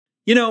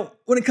You know,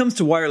 when it comes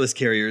to wireless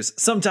carriers,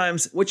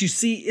 sometimes what you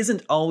see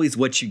isn't always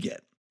what you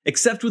get.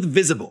 Except with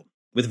Visible.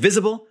 With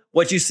Visible,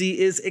 what you see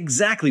is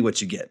exactly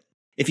what you get.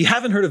 If you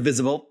haven't heard of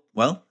Visible,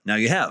 well, now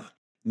you have.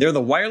 They're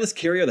the wireless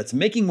carrier that's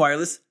making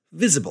wireless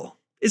visible.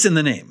 It's in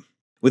the name.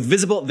 With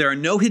Visible, there are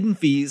no hidden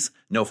fees,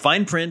 no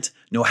fine print,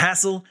 no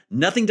hassle,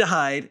 nothing to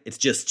hide. It's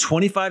just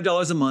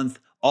 $25 a month,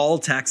 all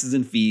taxes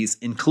and fees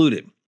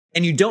included.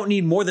 And you don't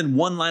need more than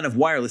one line of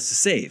wireless to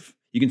save.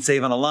 You can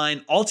save on a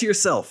line all to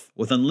yourself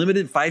with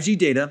unlimited 5G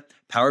data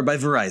powered by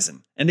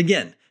Verizon. And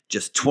again,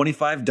 just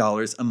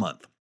 $25 a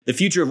month. The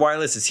future of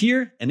wireless is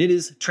here, and it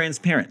is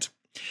transparent.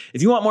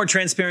 If you want more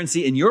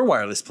transparency in your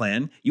wireless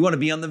plan, you want to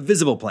be on the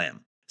Visible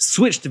plan.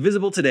 Switch to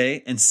Visible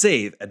today and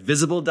save at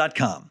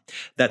Visible.com.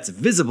 That's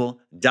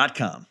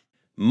Visible.com.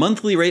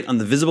 Monthly rate on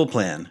the Visible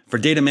plan. For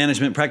data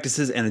management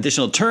practices and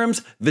additional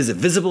terms, visit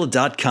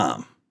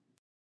Visible.com.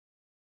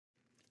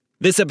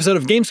 This episode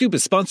of GameScoop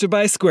is sponsored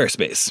by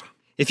Squarespace.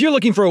 If you're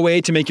looking for a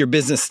way to make your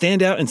business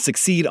stand out and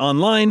succeed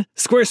online,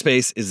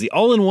 Squarespace is the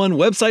all-in-one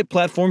website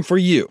platform for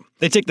you.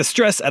 They take the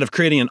stress out of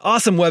creating an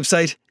awesome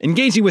website,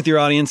 engaging with your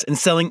audience, and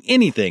selling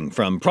anything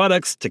from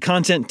products to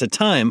content to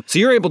time, so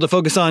you're able to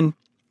focus on,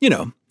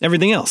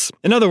 everything else.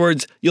 In other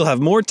words, you'll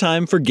have more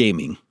time for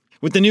gaming.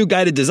 With the new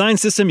guided design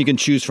system, you can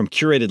choose from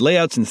curated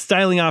layouts and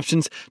styling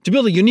options to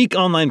build a unique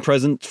online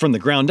presence from the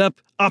ground up,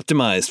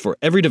 optimized for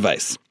every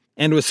device.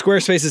 And with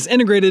Squarespace's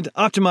integrated,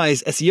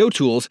 optimized SEO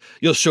tools,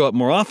 you'll show up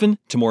more often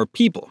to more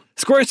people.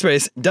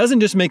 Squarespace doesn't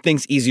just make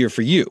things easier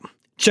for you.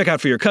 Checkout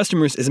for your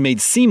customers is made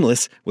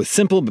seamless with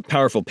simple but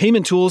powerful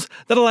payment tools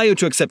that allow you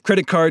to accept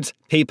credit cards,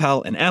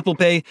 PayPal, and Apple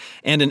Pay,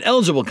 and in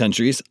eligible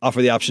countries,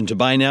 offer the option to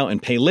buy now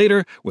and pay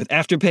later with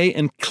Afterpay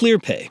and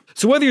ClearPay.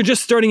 So whether you're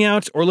just starting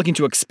out or looking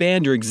to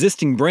expand your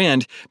existing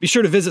brand, be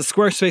sure to visit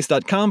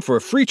squarespace.com for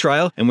a free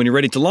trial, and when you're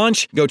ready to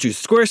launch, go to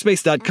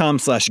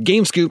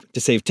squarespace.com/gamescoop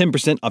to save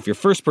 10% off your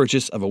first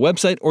purchase of a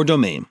website or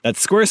domain.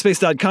 That's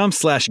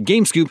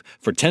squarespace.com/gamescoop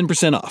for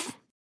 10% off.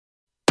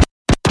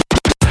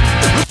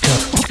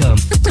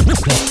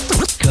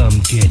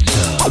 Come get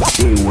some.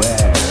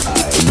 Beware,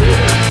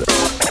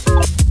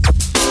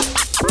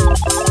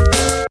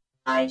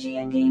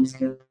 IGN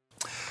GameScoop.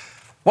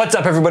 What's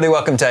up, everybody?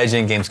 Welcome to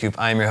IGN GameScoop.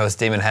 I'm your host,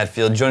 Damon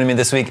Hatfield. Joining me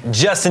this week,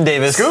 Justin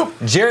Davis. Scoop.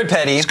 Jared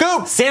Petty.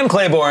 Scoop. Sam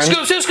Claiborne.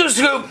 Scoop, scoop, scoop,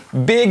 scoop.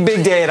 Big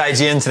day at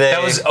IGN today.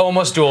 That was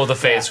almost duel of the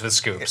fates with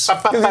scoops. You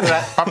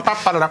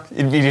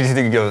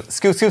go,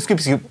 scoop, scoop, scoop,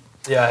 scoop.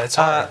 Yeah, it's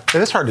hard.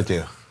 It is hard to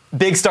do.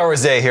 Big Star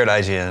Wars Day here at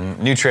IGN.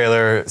 New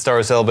trailer, Star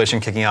Wars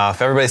Celebration kicking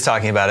off. Everybody's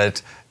talking about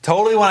it.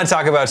 Totally want to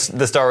talk about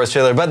the Star Wars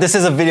trailer, but this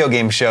is a video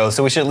game show,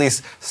 so we should at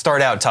least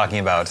start out talking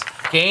about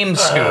Game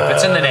Scoop.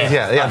 It's in the name.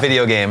 a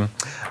video game.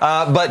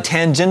 But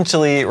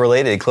tangentially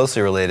related,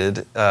 closely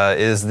related,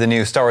 is the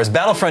new Star Wars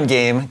Battlefront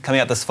game coming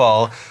out this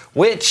fall,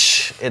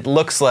 which it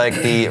looks like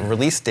the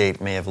release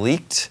date may have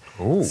leaked.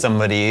 Ooh.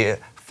 Somebody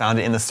found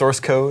it in the source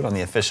code on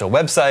the official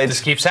website. This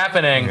keeps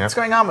happening. What's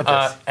going on with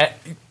this?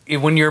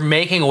 When you're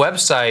making a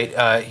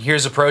website,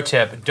 here's a pro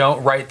tip.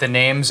 Don't write the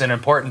names and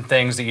important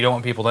things that you don't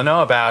want people to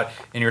know about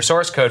in your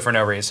source code for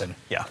no reason.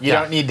 Yeah. You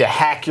don't need to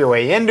hack your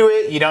way into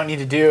it. You don't need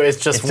to do it's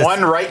just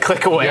one right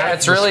click away. Yeah,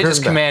 it's really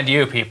just command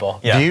U, people.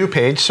 Yeah. View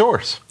page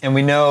source. And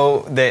we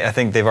know, I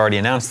think they've already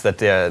announced that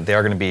they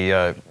are going to be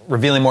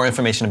revealing more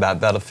information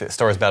about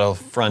Star Wars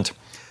Battlefront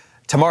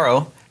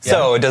tomorrow.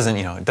 So it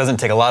doesn't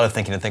take a lot of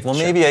thinking to think, well,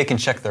 maybe I can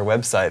check their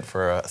website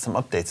for some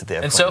updates that they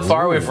have. And so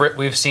far,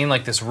 we've seen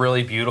like this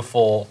really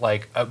beautiful,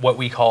 what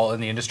we call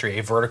in the industry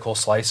a vertical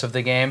slice of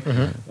the game,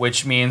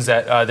 which means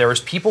that there was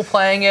people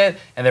playing it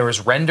and there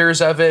was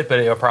renders of it, but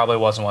it probably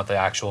wasn't what the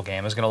actual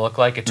game is going to look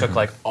like. It took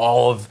like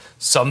all of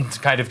some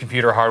kind of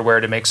computer hardware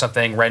to make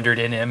something rendered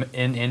in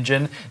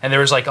engine, and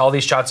there was like all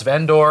these shots of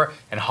Endor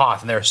and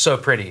Hoth, and they're so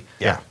pretty.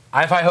 Yeah. I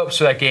have high hopes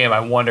for that game.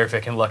 I wonder if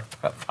it can look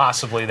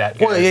possibly that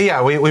good. Well,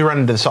 yeah, we run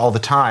into this all the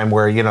time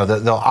where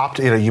they'll opt.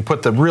 You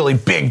put the really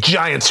big,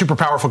 giant, super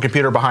powerful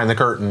computer behind the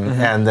curtain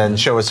and then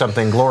show us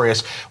something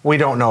glorious. We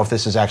don't know if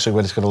this is actually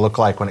what it's going to look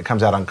like when it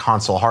comes out on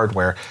console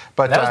hardware.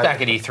 But that was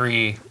back at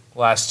E3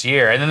 last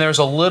year, and then there was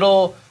a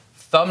little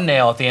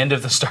thumbnail at the end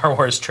of the Star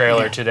Wars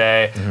trailer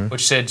today,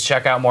 which said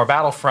check out more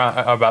Battlefront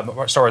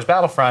about Star Wars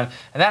Battlefront,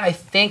 and that I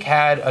think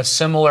had a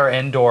similar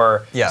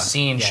Endor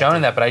scene shown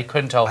in that, but I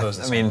couldn't tell if it was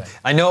the same thing.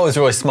 I know it was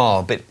really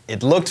small, but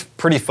it looked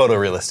pretty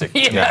photorealistic.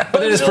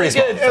 But it is pretty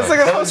small. It's like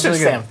a postage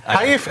stamp. How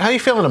are you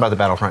feeling about the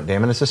Battlefront,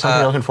 Damon? Is this something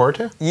you're looking forward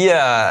to?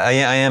 Yeah, I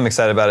am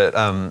excited about it.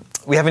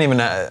 We haven't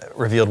even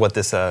revealed what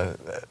this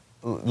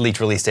leaked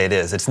release date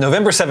is. It's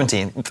November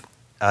 17th.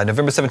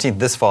 November 17th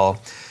this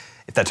fall,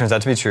 if that turns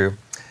out to be true.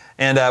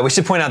 And we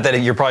should point out that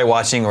you're probably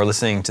watching or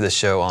listening to this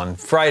show on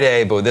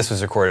Friday, but this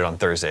was recorded on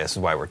Thursday. This is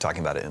why we're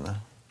talking about it in the...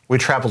 We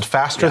traveled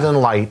faster than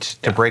light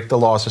to break the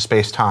laws of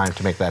space-time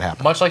to make that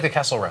happen. Much like the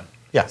Kessel Run.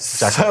 Yeah,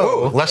 exactly.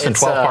 So, less than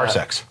 12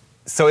 parsecs.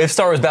 So if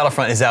Star Wars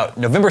Battlefront is out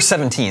November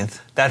 17th,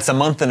 that's a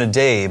month and a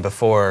day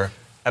before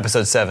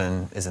Episode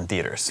 7 is in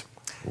theaters.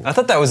 And I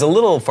thought that was a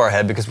little far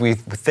ahead because we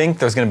think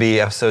there's going to be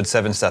Episode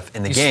 7 stuff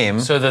in the game.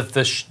 So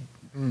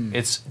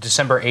it's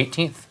December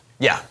 18th?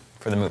 Yeah.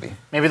 for the movie.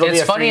 Maybe there'll be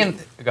It's a funny free,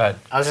 and go ahead.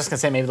 I was just gonna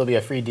say maybe there'll be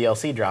a free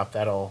DLC drop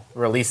that'll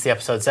release the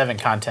episode 7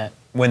 content.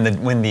 When the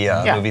movie's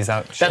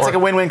out. That's like a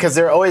win-win because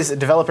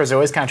developers are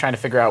always kind of trying to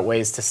figure out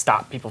ways to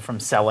stop people from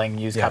selling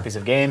used copies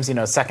of games. You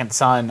know, Second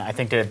Son I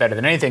think did it better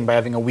than anything by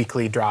having a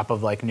weekly drop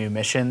of like new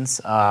missions.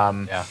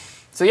 Yeah.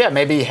 So yeah,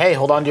 maybe hey,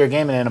 hold on to your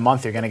game and in a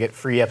month you're gonna get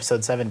free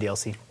episode 7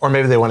 DLC. Or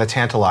maybe they want to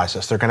tantalize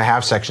us. They're going to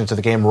have sections of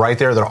the game right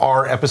there that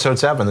are episode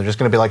 7. They're just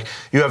going to be like,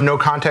 you have no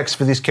context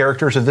for these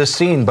characters or this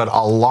scene, but a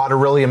lot of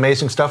really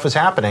amazing stuff is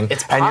happening,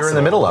 It's and you're in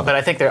the middle of but it.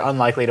 I think they're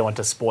unlikely to want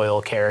to spoil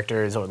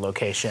characters or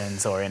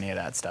locations or any of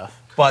that stuff.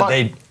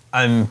 But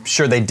I'm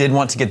sure they did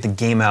want to get the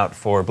game out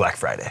for Black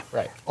Friday.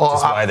 Right. Which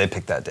is why they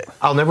picked that day.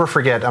 I'll never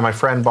forget, my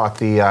friend bought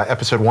the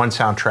episode 1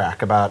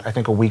 soundtrack about, I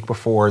think, a week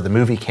before the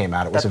movie came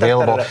out. It was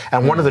available,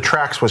 and one of the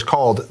tracks was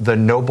called The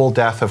Noble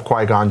Death of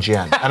Qui-Gon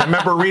Jinn. And I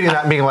remember reading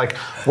that and being like,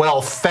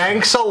 well,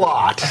 thanks a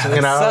lot.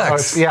 You know?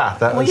 sucks.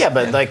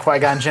 But like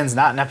Qui-Gon Jinn's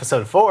not in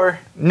episode 4.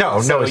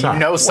 No, So it's not. you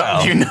know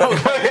something. You know.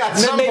 At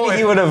some Maybe point-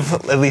 he would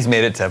have at least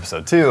made it to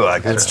episode 2.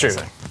 That's true.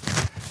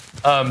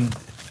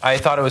 I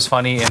thought it was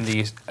funny in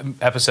the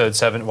episode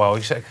 7. Well,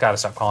 we got to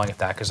stop calling it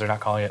that because they're not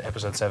calling it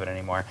episode 7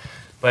 anymore.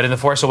 But in the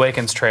Force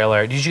Awakens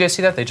trailer, did you guys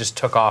see that? They just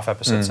took off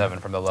episode 7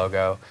 from the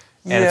logo.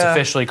 And it's Yeah.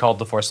 officially called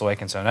The Force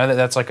Awakens. So now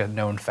that's like a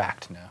known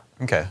fact now.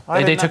 Okay.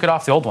 They took it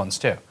off the old ones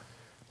too.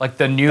 Like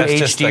the new That's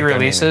just HD like, I mean,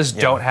 releases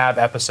yeah. don't have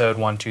episode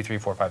 1, 2, 3,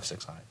 4, 5,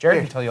 6 on it.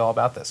 Jared can tell you all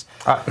about this.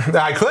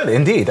 I could,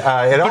 indeed. It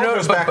all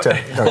goes back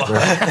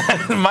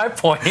to... My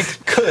point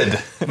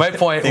My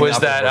point Being was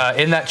that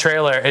in that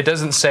trailer, it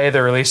doesn't say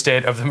the release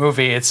date of the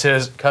movie. It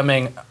says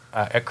coming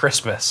at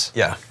Christmas.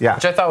 Yeah. Yeah.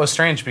 Which I thought was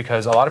strange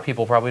because a lot of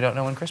people probably don't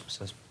know when Christmas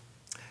is.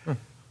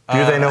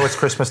 Do they know it's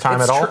Christmas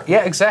time at all?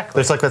 Yeah, exactly.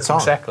 It's like that song,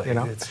 Exactly. you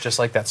know? It's just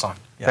like that song.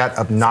 That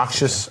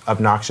obnoxious,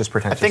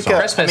 pretentious think, song.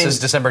 Christmas is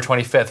December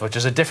 25th, which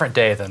is a different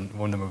day than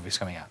when the movie's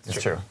coming out.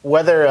 It's true.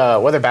 Whether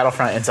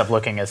Battlefront ends up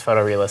looking as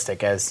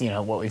photorealistic as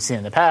what we've seen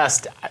in the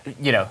past,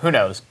 who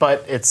knows?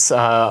 But it's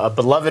a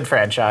beloved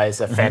franchise,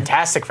 a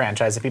fantastic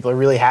franchise that people are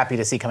really happy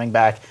to see coming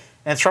back,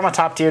 and it's from a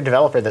top tier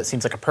developer that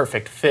seems like a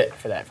perfect fit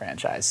for that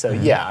franchise. So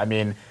yeah, I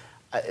mean,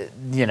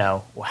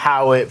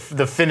 how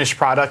the finished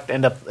product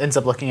ends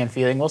up looking and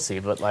feeling, we'll see.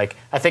 But like,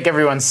 I think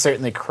everyone's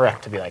certainly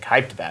correct to be like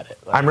hyped about it.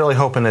 Like, I'm really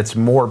hoping it's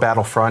more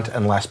Battlefront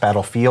and less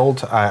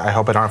Battlefield. I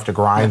hope I don't have to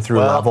grind through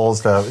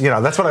levels.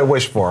 That's what I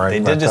wish for.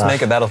 They did just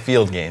make a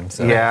Battlefield game.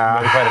 So.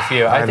 Yeah, Quite a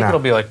few. I think know. it'll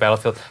be like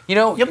Battlefield.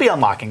 you'll be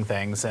unlocking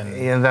things, and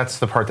And that's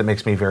the part that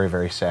makes me very,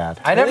 very sad.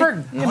 I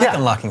never. I like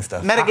unlocking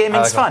stuff.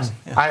 metagaming's fun.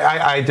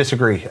 I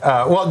disagree.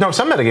 Well, no,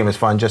 some metagame is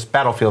fun. Just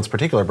Battlefield's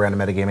particular brand of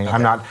metagaming,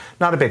 I'm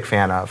not a big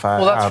fan of.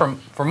 Well, that's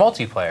for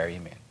multiplayer,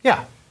 you mean?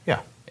 Yeah.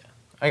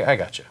 I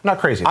got you. Not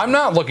crazy. I'm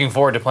not looking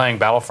forward to playing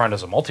Battlefront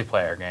as a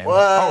multiplayer game.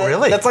 Oh,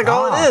 really? That's like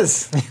all Ah. it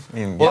is.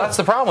 Well, that's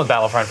the problem with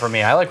Battlefront for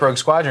me. I like Rogue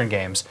Squadron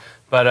games,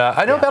 but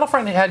I know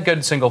Battlefront had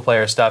good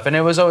single-player stuff, and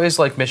it was always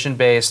like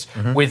mission-based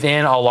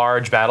within a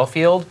large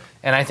battlefield.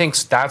 And I think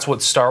that's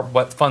what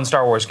fun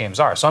Star Wars games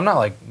are. So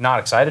I'm not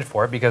excited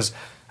for it because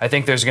I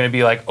think there's going to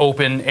be like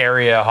open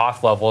area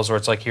Hoth levels where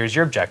it's like, here's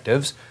your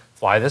objectives,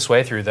 fly this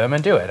way through them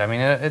and do it. I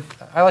mean,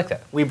 I like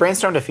that. We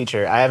brainstormed a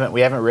feature.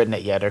 We haven't written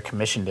it yet or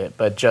commissioned it,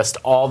 but just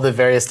all the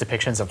various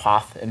depictions of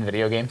Hoth in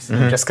video games,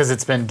 just because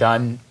it's been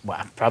done,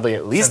 probably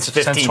at least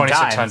Since 15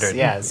 2600. times.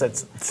 Yeah,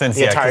 since Since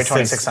the Atari 'cause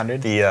since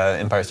 2600. the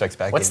Empire Strikes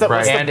Back. What's game. the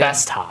And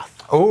best Hoth?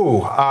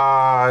 Oh,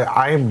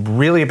 I'm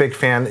really a big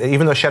fan.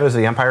 Even though Shadows of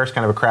the Empire is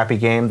kind of a crappy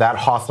game, that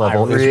Hoth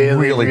level is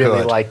really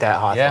good. like that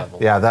Hoth Yeah. level.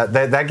 Yeah,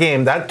 that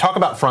game. Talk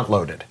about front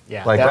loaded.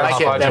 Yeah, like that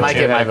that's might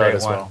get my Had a vote great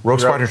as one. well. Rogue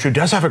Squadron 2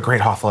 does have a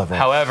great Hoth level.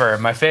 However,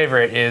 my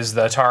favorite is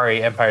the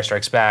Atari Empire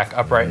Strikes Back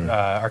upright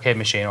arcade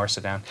machine or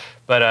sit down.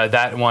 But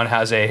that one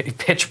has a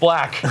pitch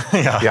black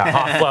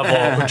Hoth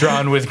level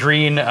drawn with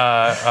green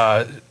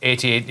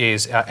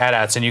AT-ATs,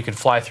 AT-ATs, and you can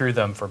fly through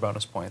them for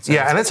bonus points.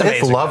 Yeah, and it's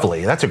amazing.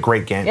 lovely. That's a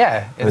great game.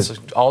 Yeah, it's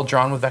all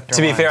drawn with vector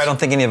To be lines. fair, I don't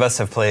think any of us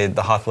have played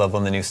the Hoth level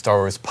in the new Star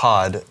Wars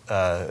Pod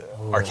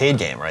arcade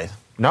game, right?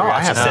 No, I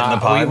Just haven't. sit in the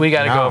pod. We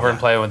got to No. go over and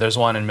play one. There's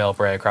one in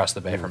Millbrae across the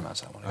bay from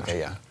us. I wanna go. Okay,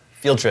 yeah.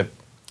 Field trip.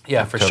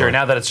 Yeah, for Totally. sure.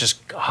 Now that it's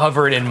just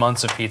covered in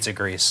months of pizza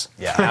grease.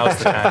 Yeah. Now's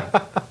the time.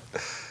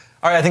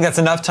 All right, I think that's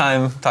enough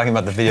time talking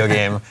about the video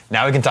game.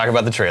 Now we can talk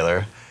about the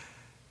trailer.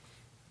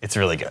 It's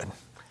really good.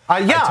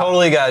 Yeah.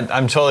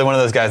 I'm totally one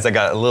of those guys that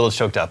got a little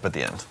choked up at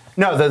the end.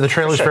 No, the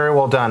trailer's very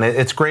well done.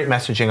 It's great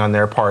messaging on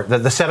their part.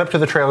 The setup to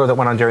the trailer that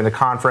went on during the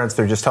conference,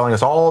 they're just telling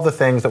us all the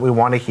things that we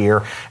want to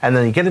hear, and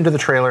then you get into the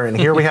trailer, and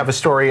here we have a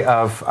story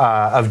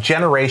of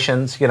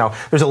generations.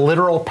 There's a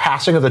literal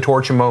passing of the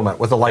torch moment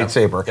with a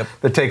lightsaber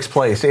that takes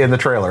place in the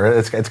trailer.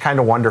 It's kind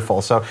of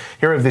wonderful. So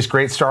here we have these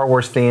great Star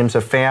Wars themes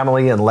of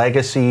family and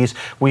legacies.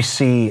 We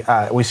see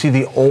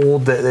the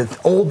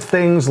old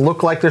things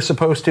look like they're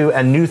supposed to,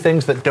 and new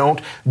things that don't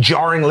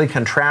jarringly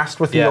contrast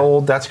with the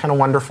old. That's kind of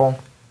wonderful.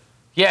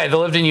 Yeah, the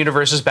lived-in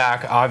universe is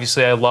back.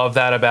 Obviously, I love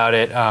that about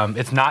it.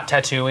 It's not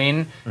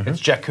Tatooine. It's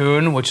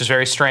Jakku, which is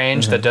very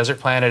strange. The desert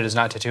planet is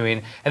not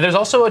Tatooine. And there's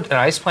also an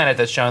ice planet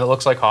that's shown that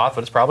looks like Hoth,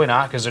 but it's probably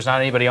not because there's not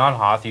anybody on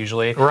Hoth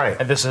usually. Right.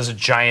 And this is a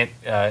giant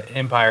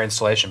Empire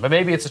installation. But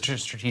maybe it's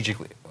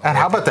strategically. And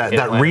how about that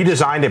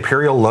redesigned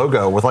Imperial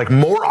logo with like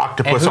more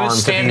octopus and arms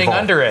who's standing of evil?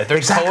 under it?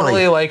 There's Exactly.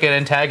 totally like an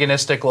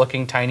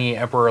antagonistic-looking, tiny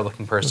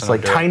Emperor-looking person. It's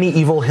like under tiny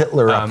evil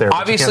Hitler up there. but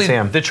you Obviously, can't see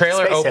him. the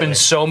trailer Space opens Hitler.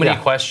 so many Yeah.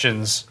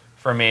 questions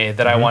for me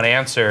that I want to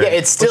answer. Yeah,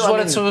 it's still- which is what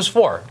I mean- it was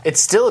for. It's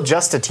still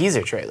just a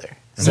teaser trailer.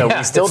 So Yeah,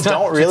 we still it's not-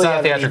 don't it's really not a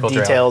have any theatrical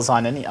trailer. details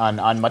on any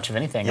on much of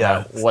anything Yeah.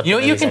 about what You know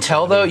what the you movie's can actually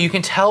tell gonna though? be. You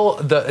can tell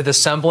the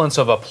semblance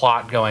of a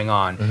plot going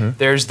on.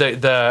 There's the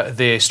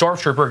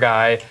stormtrooper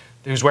guy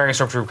who's wearing a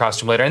stormtrooper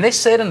costume later, and they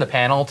said in the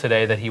panel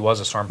today that he was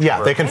a stormtrooper.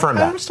 Yeah, they confirmed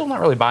that. I'm still not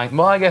really buying.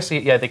 Well, I guess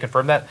they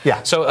confirmed that. Yeah.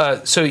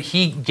 So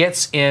he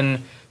gets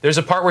in. There's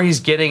a part where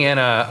he's getting in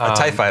a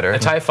TIE fighter. a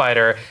TIE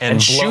fighter, and blow-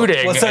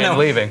 shooting Well, so and no,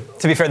 leaving.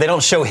 To be fair, they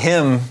don't show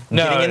him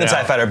getting in the no.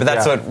 TIE fighter, but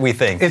that's Yeah. what we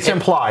think. It's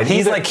implied.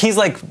 He's Either-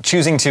 like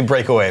choosing to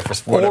break away for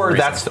whatever or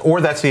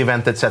reason. that's the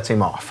event that sets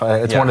him off.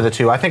 It's Yeah. one of the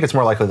two. I think it's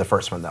more likely the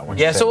first one though. when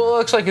you Yeah, say so that. it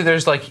looks like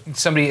there's like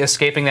somebody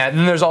escaping that, and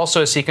then there's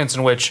also a sequence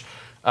in which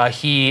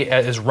he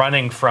is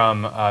running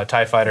from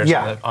TIE fighters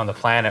Yeah. on the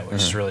planet,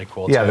 which is really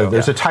cool. Yeah, too.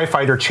 there's a TIE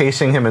fighter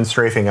chasing him and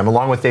strafing him,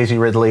 along with Daisy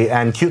Ridley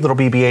and cute little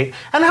BB-8.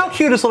 And how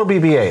cute is little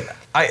BB-8?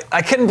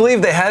 I couldn't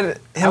believe they had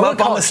I him wouldn't up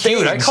on call the it stage.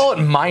 cute. I call it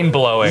mind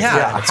blowing.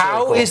 Yeah, it's How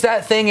really cool. is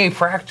that thing a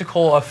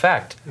practical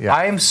effect? Yeah.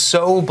 I am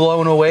so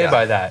blown away Yeah.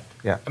 by that.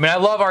 Yeah. I mean, I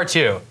love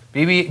R2.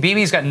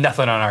 BB's got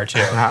nothing on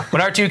R2.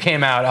 When R2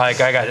 came out,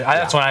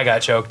 that's when I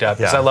got choked up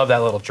because Yeah. I love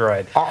that little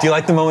droid. Do you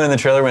like the moment in the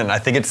trailer when I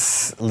think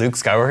it's Luke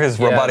Skywalker, his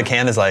robotic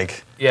hand is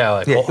like, Yeah,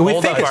 like Yeah, we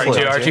hold think up, it's R2.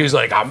 Luke. R2's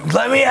like,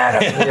 let me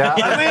at him. Yeah.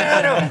 Let me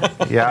at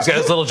him. Yeah. He's got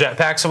his little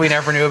jetpack, so we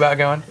never knew about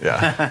going.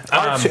 yeah.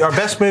 Our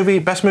best movie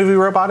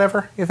robot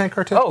ever, you think,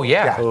 or two? Oh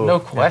yeah, no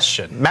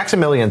question.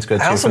 Maximilian's good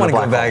too. I also from want the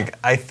to go Black Hole. back.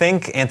 I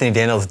think Anthony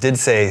Daniels did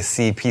say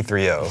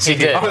CP3O. He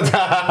did.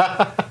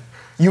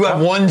 You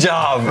have one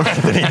job,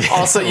 Anthony Daniels.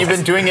 Also, you've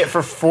been doing it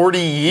for 40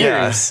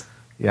 years.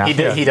 Yeah. He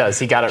did. He does.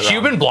 He got it wrong.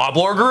 Cuban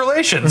Bloblorg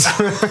relations.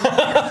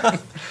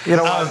 You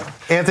know what?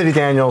 Anthony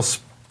Daniels,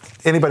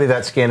 anybody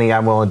that skinny,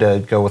 I'm willing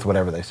to go with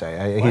whatever they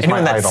say. He's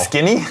Anyone my that idol.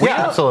 skinny?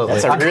 Yeah, absolutely.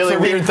 That's a really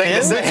For being weird thing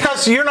to thin? say.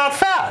 Because you're not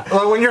fat.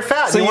 Well, when you're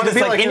fat, So you you want to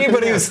just be like like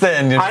anybody Anthony who's Daniels.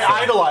 thin, you're just I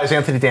like- idolize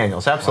Anthony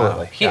Daniels.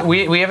 Absolutely. Yeah.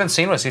 We haven't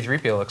seen what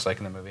C-3PO looks like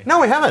in the movie. No,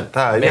 we haven't.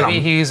 Maybe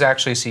he's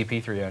actually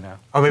CP3O now.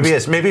 Oh, maybe he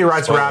is. Maybe he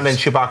rides Spoilers. around in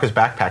Chewbacca's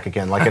backpack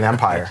again, like an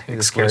Empire. You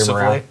just carry him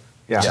Exclusively. around.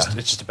 Yeah. It's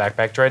just a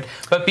backpack droid.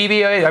 But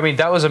BB-8, I mean,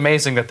 that was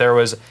amazing that there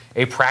was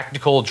a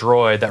practical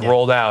droid that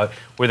rolled out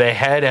with a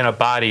head and a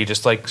body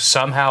just like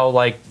somehow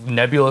like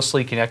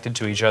nebulously connected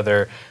to each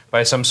other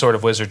by some sort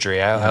of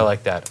wizardry. I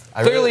like that.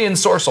 Clearly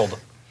ensorcelled.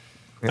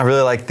 I really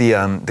like the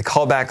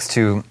callbacks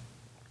to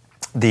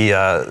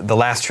the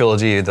last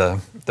trilogy, the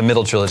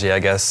middle trilogy, I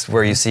guess,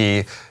 where you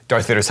see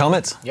Darth Vader's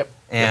helmet. Yep.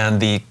 And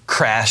the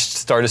crashed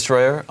Star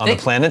Destroyer on the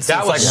Think planet. So that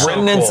it's like was so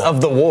remnants cool.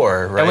 of the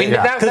war, right? I mean,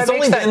 that 'Cause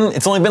makes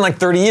it's only been like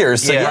 30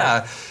 years. So Yeah.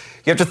 yeah,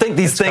 you have to think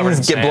these covered in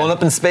things get sand. blown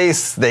up in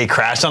space. They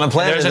crash on a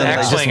planet. There's an and then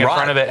they just X-wing in rot.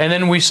 front of it, and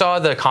then we saw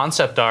the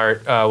concept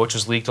art, which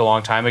was leaked a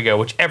long time ago,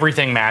 which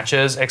everything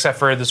matches except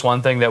for this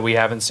one thing that we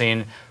haven't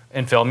seen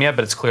in film yet,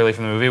 but it's clearly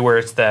from the movie, where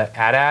it's the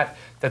AT-AT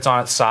that's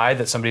on its side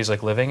that somebody's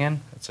like living in.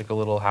 It's like a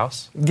little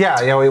house.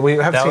 Yeah, we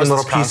have That seen was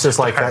little this pieces concept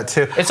like art.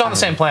 that too. It's on the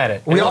same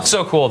planet. We It al- looks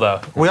so cool though.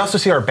 We also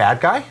see our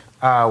bad guy.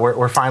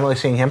 We're finally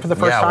seeing him for the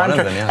first Yeah, time. one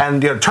of them,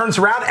 yeah. And turns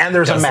around and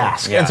there's a Does it,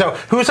 mask. yeah. And so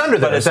who's under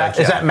there? But Is it's like,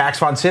 that, is yeah. that Max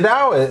von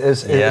Sydow?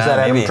 Is that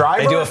Adam maybe.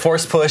 Driver? They do a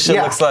force push, it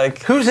looks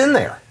like. Who's in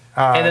there?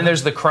 And then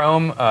there's the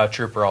Chrome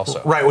Trooper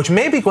also. Right, which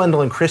may be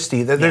Gwendolyn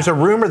Christie. There's a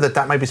rumor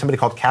that might be somebody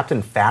called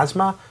Captain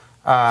Phasma.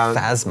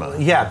 Phasma.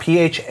 Yeah,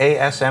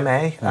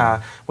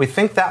 Phasma. We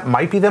think that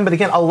might be them, but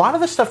again, a lot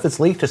of the stuff that's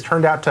leaked has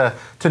turned out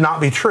to not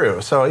be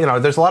true. So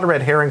there's a lot of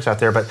red herrings out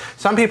there, but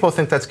some people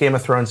think that's Game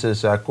of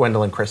Thrones'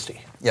 Gwendolyn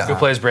Christie. Yeah. Who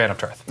plays Brienne of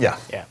Tarth. Yeah.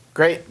 Yeah.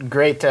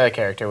 Great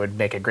character. Would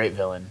make a great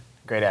villain.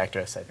 Great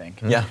actress, I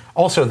think. Yeah.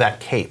 Also, that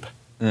cape.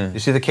 You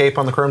see the cape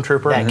on the Chrome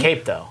Trooper? That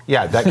cape, though.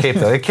 Yeah, that cape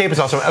though. The cape is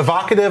also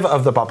evocative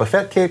of the Boba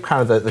Fett cape,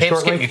 kind of the Capes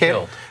short get length you cape.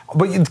 killed.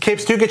 But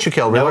capes do get you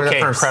killed. We No learned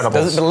that for capes.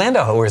 Incredibles. But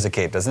Lando wears a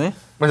cape, doesn't he?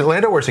 But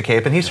Lando wears a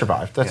cape and he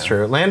survived. That's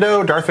true.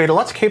 Lando, Darth Vader,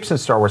 lots of capes in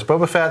Star Wars.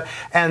 Boba Fett.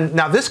 And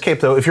now this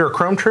cape though, if you're a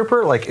Chrome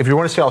Trooper, like if you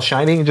want to see all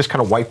shiny, you just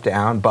kind of wipe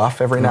down, buff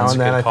every now That's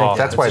and a then. good I call. think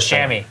that's It's why a it's there.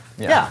 chamois.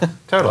 Yeah, I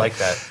totally. like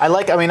that.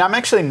 I'm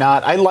actually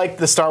not. I like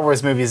the Star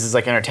Wars movies as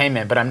like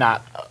entertainment, but I'm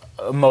not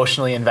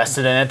emotionally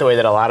invested in it the way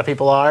that a lot of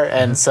people are.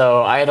 And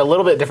so I had a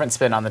little bit different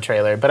spin on the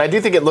trailer, but I do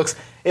think it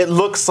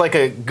looks like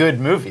a good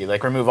movie.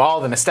 Like remove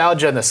all the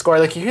nostalgia and the score.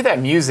 Like you hear that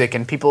music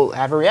and people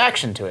have a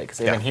reaction to it because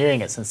they've been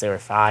hearing it since they were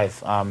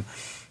 5. And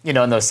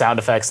those sound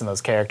effects and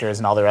those characters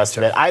and all the rest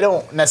of it. I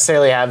don't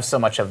necessarily have so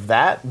much of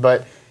that,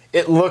 but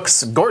it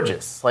looks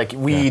gorgeous. Like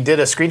we did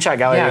a screenshot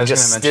gallery Yeah, I of was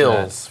just gonna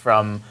mention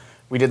stills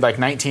we did like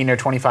 19 or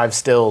 25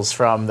 stills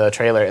from the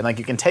trailer, and like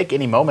you can take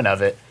any moment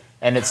of it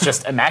and it's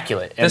just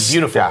immaculate and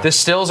beautiful. The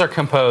stills are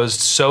composed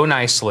so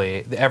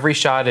nicely. Every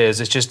shot it's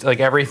just like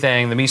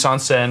everything, the mise en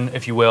scène,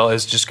 if you will,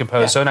 is just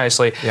composed so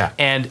nicely. Yeah.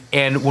 And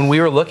when we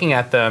were looking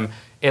at them,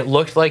 it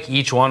looked like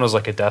each one was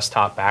like a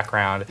desktop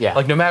background. Yeah.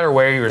 Like no matter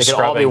where you were They could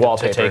scrubbing all be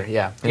wallpaper. to take,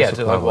 Yeah.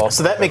 to like wallpaper.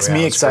 So that makes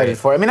me excited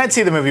for it. I mean, I'd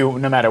see the movie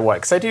no matter what,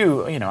 because I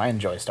do, I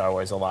enjoy Star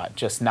Wars a lot.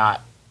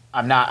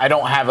 I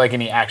don't have like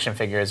any action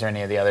figures or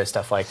any of the other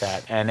stuff like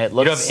that. And it You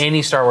looks. don't have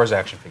any Star Wars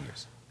action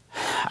figures.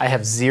 I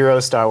have 0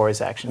 Star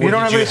Wars action You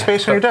figures. don't have any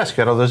space on your desk.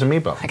 You got all those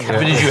amiibo. But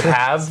did you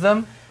have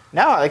them?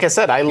 No, like I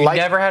said, You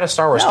never had a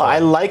Star Wars No, toy. I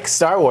like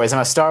Star Wars. I'm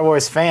a Star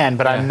Wars fan,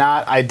 but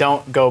I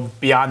don't go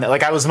beyond that.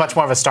 Like, I was much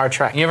more of a Star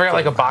Trek. You ever got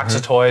like a box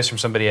of toys from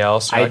somebody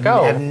else? You're I like,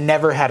 oh. have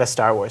never had a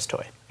Star Wars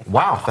toy.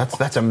 Wow,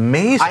 that's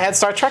amazing. I had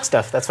Star Trek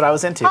stuff. That's what I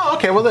was into. Oh,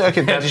 okay. Well,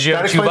 okay. Yeah, did you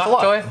have a explains a Tuvok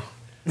lot. toy?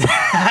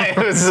 It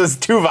was this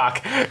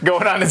Tuvok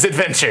going on his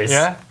adventures.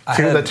 Yeah.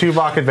 The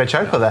Tuvok adventure.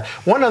 I'd put that.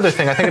 One other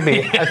thing, I think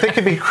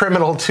it'd be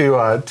criminal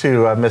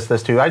to miss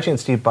this too. IG and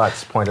Steve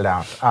Butts pointed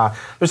out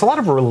there's a lot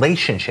of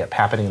relationship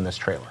happening in this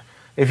trailer.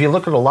 If you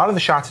look at a lot of the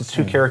shots, it's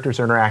two characters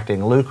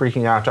interacting. Luke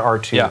reaching out to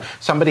R2, Yeah.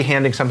 somebody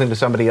handing something to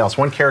somebody else,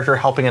 one character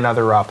helping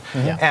another up,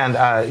 and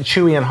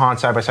Chewie and Han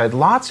side by side.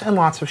 Lots and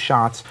lots of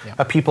shots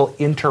of people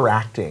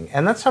interacting,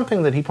 and that's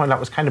something that he pointed out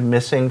was kind of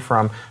missing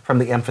from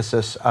the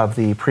emphasis of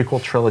the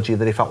prequel trilogy.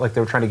 That he felt like they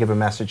were trying to give a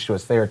message to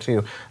us there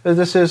too.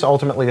 This is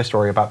ultimately a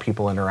story about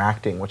people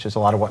interacting, which is a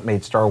lot of what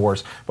made Star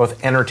Wars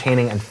both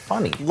entertaining and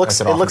funny. It looks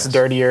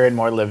dirtier and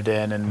more lived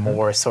in and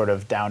more sort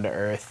of down to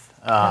earth.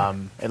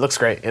 It looks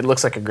great. It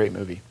looks like a great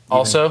movie.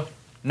 Also,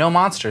 no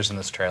monsters in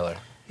this trailer.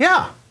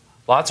 Yeah.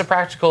 Lots of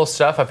practical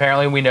stuff.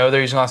 Apparently, we know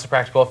they're using lots of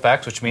practical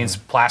effects, which means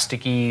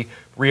plasticky,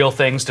 real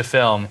things to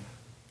film.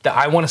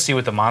 I want to see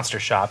what the monster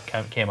shop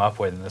came up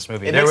with in this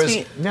movie. There's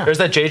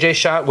that JJ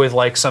shot with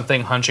like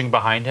something hunching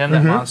behind him,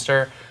 that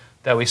monster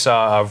that we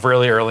saw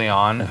really early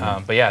on.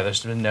 But yeah,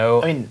 there's been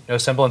no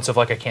semblance of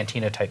like a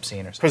cantina type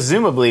scene or something.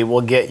 Presumably,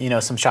 we'll get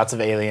some shots of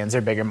aliens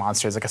or bigger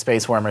monsters like a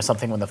space worm or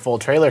something when the full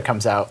trailer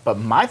comes out. But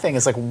my thing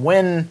is like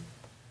when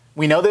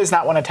we know there's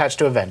not one attached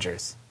to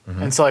Avengers,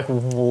 and so like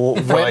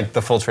when, For like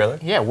the full trailer?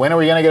 yeah, when are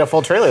we gonna get a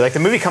full trailer? Like the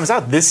movie comes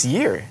out this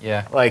year.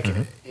 Yeah. Like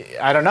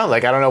I don't know.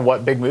 Like I don't know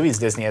what big movies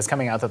Disney has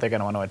coming out that they're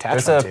gonna want to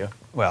attach one to.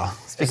 Well,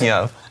 speaking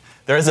of,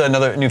 there is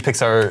another new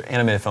Pixar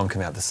animated film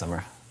coming out this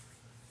summer.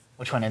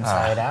 Which one?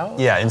 Inside Out?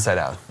 Yeah, Inside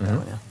Out. That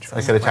one, yeah.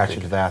 They could attach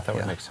it to that. That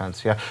would make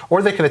sense. Yeah.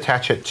 Or they could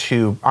attach it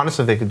to.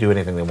 Honestly, they could do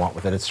anything they want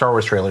with it. It's Star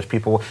Wars trailers.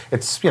 People.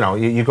 It's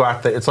you go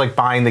out. It's like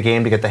buying the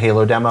game to get the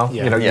Halo demo.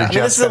 Yeah. You're I mean, just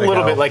this is a gonna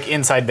little go- bit like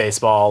inside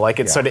baseball. Like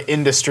it's sort of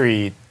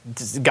industry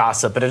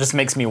gossip, but it just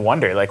makes me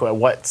wonder. Like,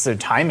 what's the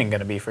timing going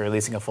to be for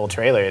releasing a full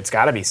trailer? It's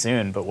got to be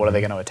soon, but what are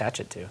they going to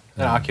attach it to?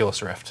 An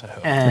Oculus Rift, I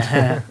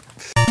hope.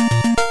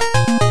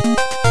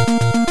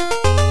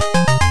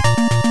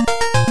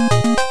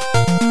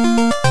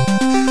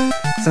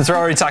 Since we're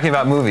already talking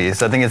about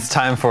movies, I think it's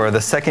time for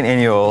the second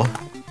annual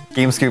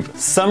GameScoop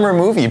Summer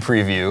Movie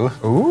Preview.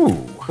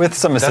 Ooh. With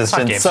some That's not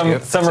assistance,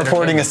 GameScoop, some that's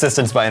reporting Entertainment.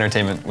 assistance by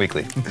Entertainment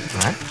Weekly.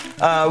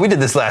 We did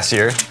this last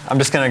year. I'm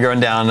just going to run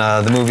down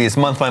the movies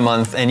month by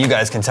month, and you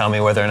guys can tell me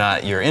whether or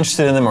not you're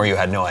interested in them or you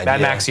had no idea.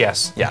 Mad Max,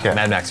 yes. Yeah, Okay.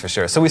 Mad Max for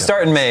sure. So we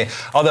start in May.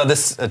 Although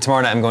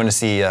tomorrow night I'm going to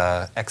see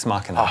Ex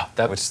Machina,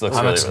 which looks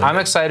really I'm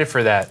good. excited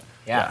for that.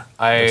 Yeah.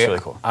 Looks really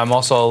cool. I'm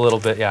also a little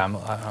bit,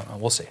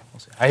 we'll see.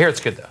 I hear it's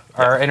good though.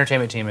 Our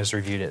entertainment team has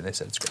reviewed it and they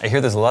said it's I great.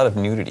 hear there's a lot of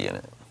nudity in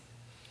it.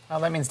 Well,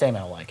 that means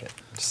Damon will like it.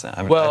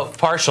 Well,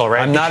 partial,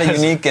 right? I'm not a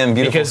unique and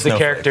beautiful Because the snowflake.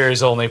 character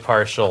is only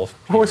partial.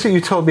 What was it you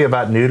told me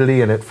about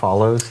nudity and It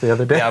Follows the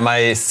other day? Yeah, my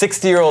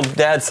 60-year-old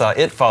dad saw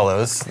It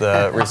Follows,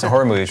 the recent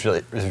horror movie, which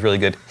was really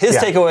good. His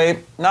Yeah.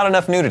 takeaway, not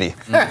enough nudity.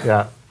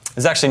 Yeah.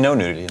 There's actually no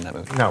nudity in that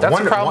movie. No, That's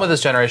the problem with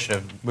this generation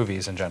of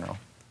movies in general.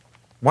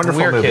 When wonderful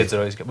we were movie. kids,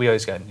 we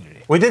always got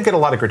nudity. We did get a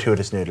lot of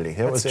gratuitous nudity.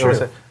 It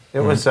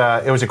was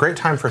a great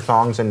time for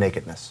thongs and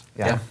nakedness.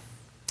 Yeah.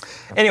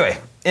 Anyway,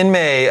 in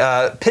May,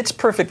 Pitch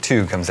Perfect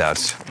 2 comes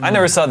out. I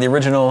never saw the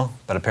original,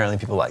 but apparently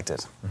people liked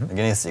it. They're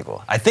getting a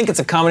sequel. I think it's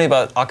a comedy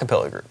about a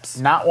cappella groups.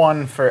 Not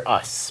one for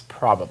us,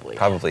 probably.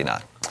 Probably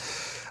not.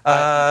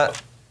 I'm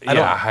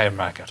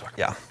not going to talk.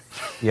 Yeah.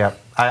 Yeah.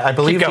 I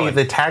believe going.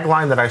 the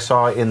tagline that I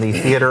saw in the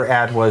theater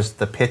ad was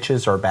 "The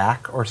pitches are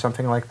back" or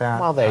something like that.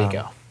 Well, there you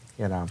go.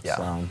 Yeah.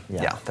 So,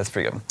 Yeah, that's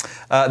pretty good.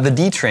 The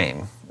D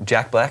Train,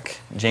 Jack Black,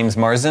 James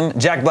Marsden.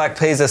 Jack Black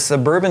plays a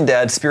suburban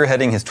dad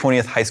spearheading his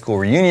 20th high school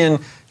reunion.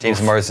 James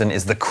Marsden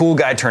is the cool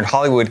guy turned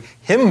Hollywood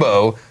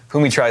himbo,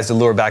 whom he tries to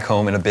lure back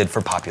home in a bid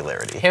for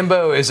popularity.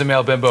 Himbo is a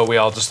male bimbo we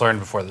all just learned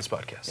before this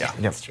podcast. Yeah.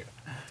 That's true.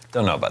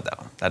 Don't know about that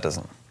one. That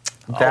doesn't.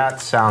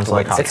 That sounds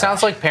like It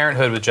sounds like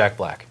Parenthood with Jack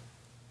Black.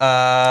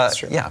 That's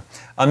true. Yeah.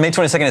 On May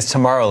 22nd is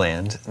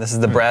Tomorrowland. This is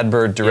the Brad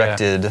Bird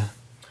directed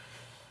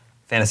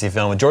fantasy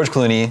film with George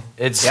Clooney.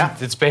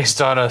 It's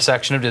based on a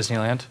section of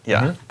Disneyland.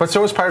 Yeah. But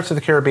so was Pirates of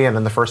the Caribbean,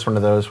 and the first one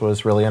of those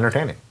was really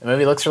entertaining. The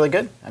movie looks really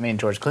good. I mean,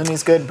 George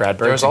Clooney's good. Brad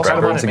Bird's There's also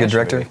incredible. Brad Bird's a good animation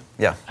director. movie.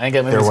 Yeah. I think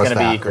that There movie's was going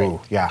to be that. great.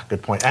 Ooh, yeah,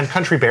 good point. And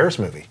Country Bears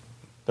movie.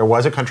 There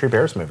was a Country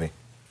Bears movie.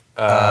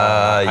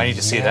 I need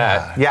to see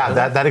that.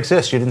 Yeah, that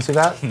exists. You didn't see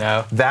that?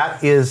 No.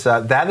 That is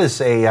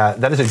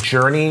a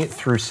journey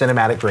through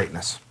cinematic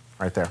greatness,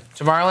 right there.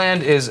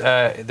 Tomorrowland is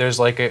there's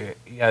like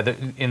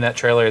in that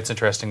trailer it's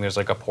interesting. There's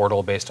like a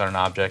portal based on an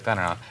object. I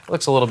don't know. It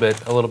looks a little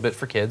bit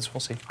for kids.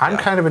 We'll see. I'm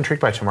kind of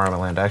intrigued by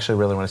Tomorrowland. I actually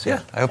really want to see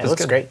it. I hope It it's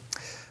looks good. great.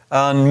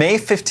 On May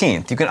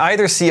 15th, you can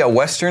either see a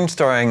Western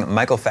starring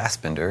Michael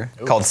Fassbender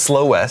called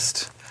Slow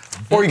West,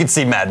 or you can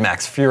see Mad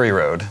Max Fury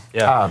Road.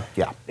 Yeah.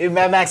 Yeah.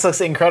 Mad Max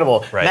looks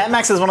incredible. Right. Mad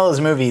Max is one of those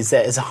movies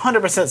that is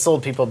 100%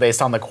 sold people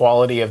based on the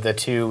quality of the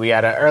two. We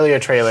had an earlier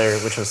trailer,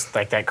 which was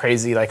like that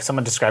crazy, like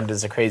someone described it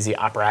as a crazy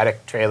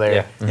operatic trailer.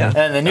 Yeah. Yeah.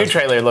 And the new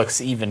trailer looks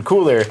even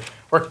cooler.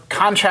 Or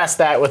contrast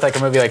that with like a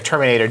movie like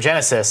Terminator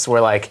Genesis, where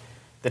like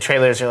the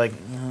trailers are like,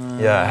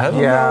 Yeah, I don't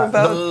Yeah. know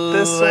about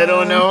this. I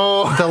don't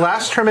know. The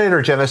last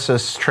Terminator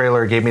Genesis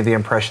trailer gave me the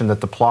impression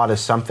that the plot is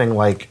something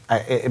like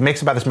it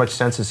makes about as much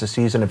sense as a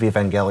season of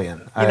Evangelion.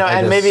 You know,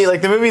 and maybe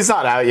like the movie's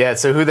not out yet,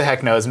 so who the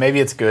heck knows? Maybe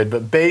it's good,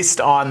 but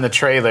based on the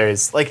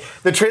trailers, like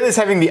the trailer's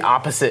having the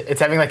opposite. It's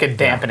having like a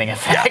dampening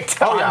effect.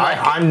 Oh on, yeah, like-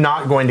 I'm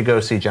not going to go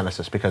see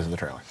Genesis because of the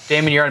trailer.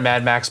 Damon, you're on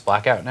Mad Max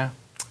Blackout now.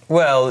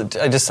 Well,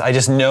 I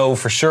just know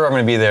for sure I'm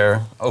going to be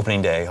there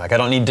opening day. Like I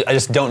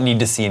just don't need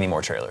to see any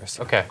more trailers.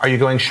 Okay. Are you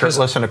going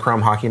shirtless in a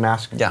chrome hockey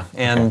mask? Yeah,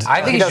 and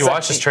I think He you does should that-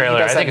 watch this he trailer.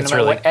 does I that think no it's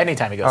matter really. what-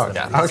 anytime he goes to the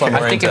yeah. movies. Okay.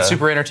 I think it's to-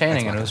 super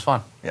entertaining and it was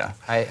fun. yeah.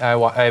 I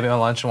went to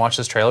lunch and watched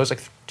this trailer. It was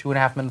like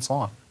 2.5 minutes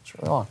long. It's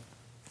really long.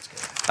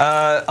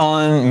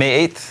 On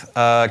May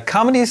 8th,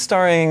 comedy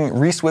starring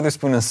Reese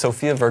Witherspoon and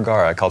Sofia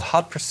Vergara called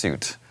Hot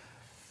Pursuit.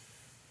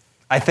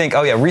 I think,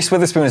 Reese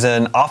Witherspoon is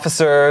an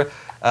officer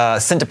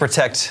sent to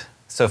protect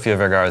Sofia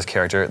Vergara's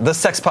character, the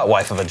sexpot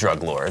wife of a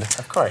drug lord.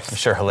 Of course. I'm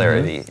sure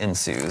hilarity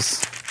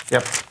ensues.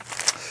 Yep.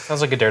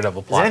 Sounds like a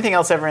Daredevil Does plot. anything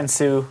else ever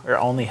ensue, or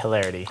only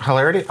hilarity?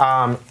 Hilarity.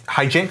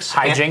 Hijinks.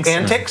 Hijinks.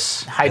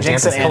 Antics.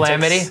 Hijinks and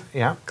Calamity. antics.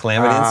 Yeah.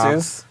 Calamity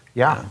ensues.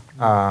 Yeah.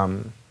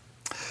 On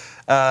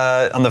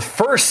the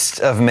 1st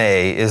of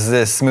May is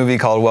this movie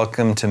called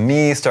Welcome to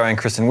Me, starring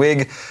Kristen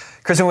Wiig.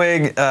 Kristen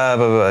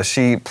Wiig,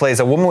 she plays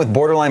a woman with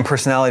borderline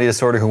personality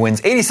disorder who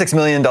wins $86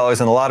 million in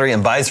the lottery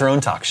and buys her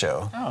own talk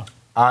show. Oh.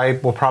 I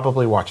will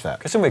probably watch that.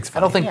 Kristen Wiig's I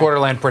funny. don't think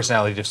borderline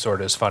personality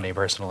disorder is funny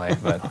personally,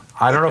 but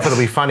I don't know if it'll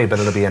be funny, but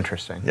it'll be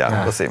interesting.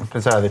 Yeah, we'll see.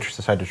 Depends how they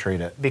decide to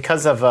treat it.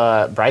 Because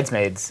of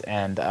Bridesmaids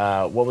and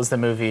what was the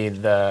movie,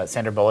 the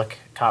Sandra Bullock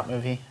cop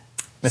movie?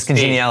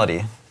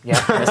 Miscongeniality. Yeah,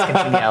 Miss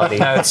Congeniality.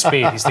 no, it's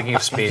Speed. He's thinking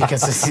of Speed.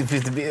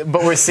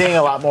 But we're seeing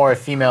a lot more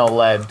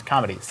female-led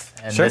comedies,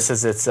 and Sure. this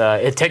is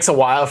it takes a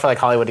while for like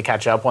Hollywood to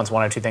catch up once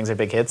one or two things are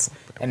big hits,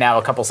 and now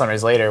a couple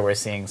summers later we're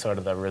seeing sort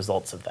of the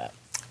results of that.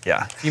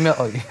 Yeah.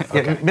 Female.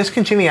 Yeah, Miss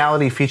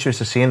Congeniality features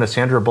a scene of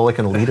Sandra Bullock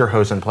and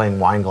Lederhosen playing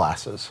wine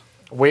glasses.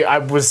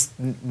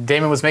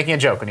 Damon was making a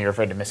joke when he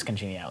referred to Miss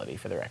Congeniality,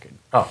 for the record.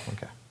 Oh,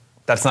 okay.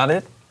 That's not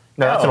it?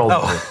 No, that's an old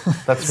Oh. movie.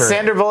 That's very.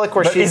 Sandra Bullock,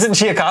 where But she's isn't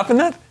she a cop in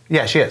that?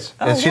 Yeah, she is.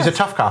 She's yeah. a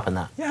tough cop in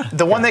that. Yeah.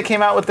 the one that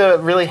came out with the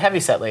really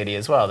heavyset lady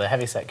as well, the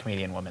heavyset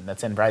comedian woman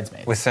that's in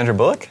Bridesmaids. With Sandra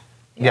Bullock?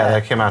 Yeah,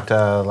 that came out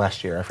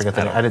last year. I forget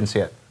the name. I didn't see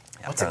it.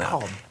 What's it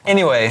called?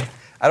 Anyway,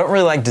 I don't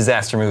really like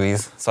disaster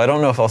movies, so I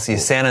don't know if I'll see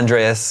San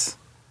Andreas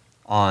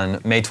on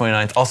May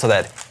 29th. Also,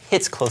 that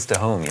hits close to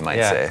home, you might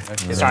Yeah. say.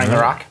 Okay. Starring The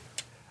Rock.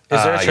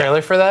 Is there a yeah.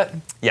 trailer for that?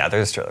 Yeah,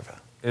 there's a trailer for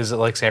that. Is it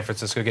like San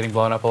Francisco getting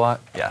blown up a lot?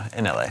 Yeah,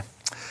 in LA.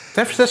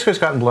 San Francisco's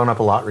gotten blown up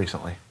a lot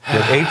recently.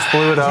 H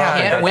blew it up.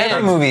 Yeah, when-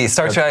 Every movie,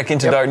 Star Trek,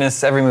 Into Yep.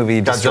 Darkness, every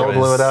movie Godzilla destroys.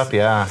 blew it up.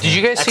 Yeah. Did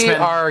you guys see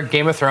X-Men. our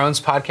Game of Thrones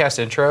podcast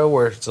intro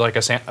where it's like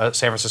a San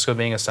Francisco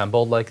being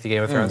assembled like the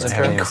Game of Thrones I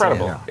intro? haven't even seen it.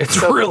 Incredible. Yeah. It's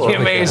So really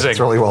cool. amazing. It's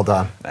really well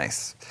done.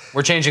 Nice.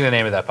 We're changing the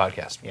name of that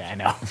podcast. Yeah, I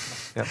know.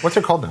 Yeah. What's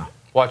it called now?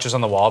 Watchers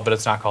on the Wall, but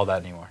it's not called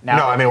that anymore. Now,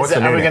 No, I mean, what's is it-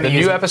 the are new we name? gonna The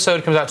use, new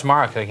episode comes out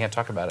tomorrow because I can't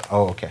talk about it.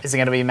 Oh, okay. Is it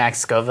going to be Max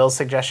Scoville's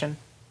suggestion?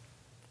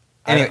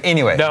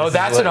 Anyway. No, this is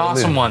that's what an we'll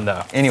awesome do. one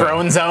though. Anyway.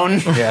 Throne Zone?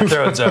 Yeah,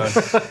 Throne Zone.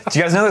 Do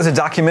you guys know there's a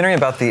documentary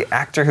about the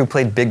actor who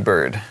played Big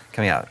Bird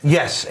coming out?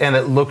 Yes, and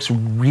it looks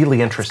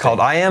really interesting. Called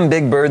I Am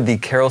Big Bird, the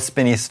Carol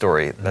Spinney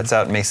story. That's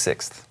out May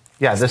 6th.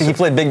 Yeah, this He is,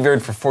 played Big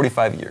Bird for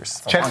 45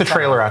 years. check the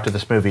trailer out to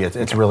this movie.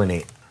 It's really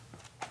neat.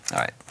 All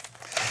right.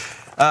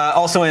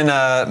 Also in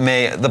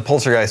May, the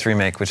Poltergeist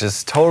remake, which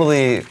is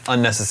totally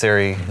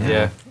unnecessary.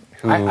 Yeah.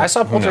 Who- I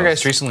saw who knows?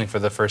 Poltergeist recently for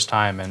the first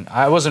time, and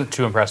I wasn't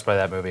too impressed by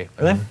that movie.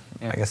 Really?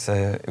 I guess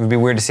it would be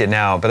weird to see it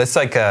now, but it's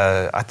like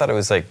I thought it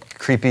was like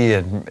creepy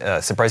and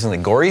surprisingly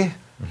gory.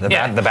 The,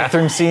 Yeah. the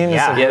bathroom scene is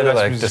Yeah. like, Yeah, really, that's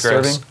like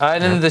disturbing.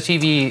 And then the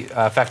TV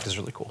effect is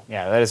really cool.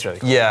 Yeah, that is really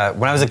cool. Yeah,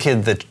 when I was a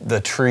kid, the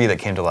tree that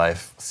came to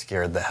life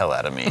scared the hell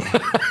out of me.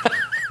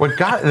 What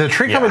got the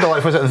tree coming Yeah. to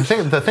life was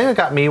the thing that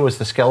got me was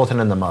the skeleton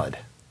in the mud.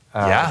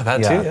 Yeah,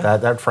 that too, yeah.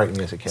 That frightened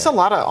me as a kid. It's a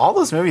lot of all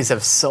those movies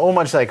have so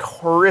much like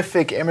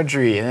horrific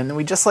imagery, and then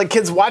we just like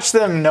kids watch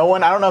them. No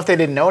one, I don't know if they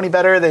didn't know any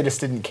better, they just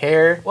didn't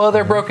care. Well,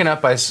 they're broken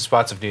up by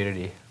spots of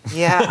nudity.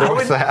 Yeah,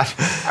 What's that?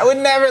 I would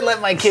never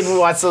let my kid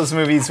watch those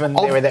movies when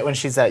when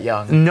she's that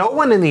young. No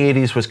one in the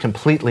 '80s was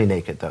completely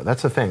naked, though.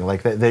 That's the thing.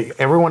 Like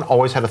everyone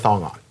always had a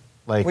thong on.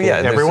 Like Well,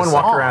 yeah, there's everyone just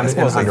walk songs. around It's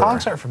in mostly underwear.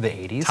 Thongs aren't from the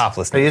 80s.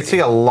 Topless. You'd see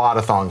a lot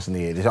of thongs in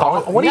the 80s.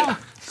 What do you-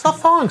 It's not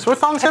thongs. We're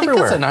thongs I think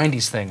everywhere. that's a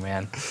 90s thing,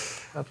 man.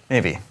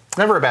 Maybe.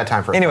 Never a bad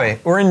time for a Anyway,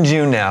 we're in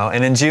June now,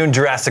 and in June,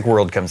 Jurassic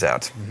World comes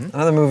out.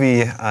 Another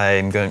movie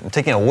I'm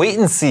taking a wait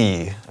and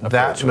see.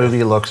 That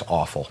movie looks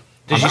awful.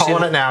 Did I'm you see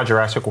calling the- it now.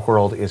 Jurassic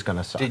World is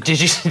gonna suck. Did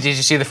you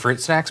see the fruit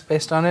snacks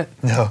based on it?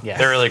 No. Yeah.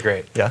 They're really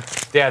great. Yeah.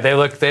 Yeah, they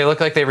look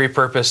like they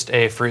repurposed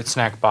a fruit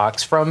snack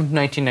box from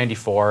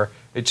 1994.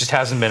 It just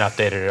hasn't been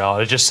updated at all.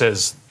 It just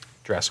says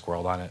Jurassic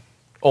World on it.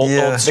 Old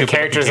Yeah. The stupid The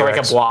characters are like a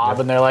T-Rex. blob,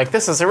 and they're like,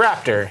 "This is a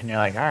raptor," and you're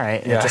like, "All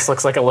right." And Yeah. It just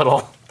looks like a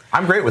little.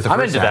 I'm great with the I'm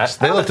fruit into snacks.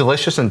 that. They look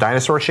delicious in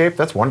dinosaur shape.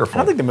 That's wonderful. I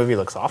don't think the movie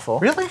looks awful.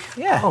 Really?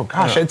 Yeah. Oh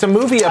gosh, it's a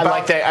movie I about.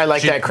 like that. I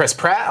like that Chris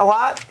Pratt a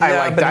lot. I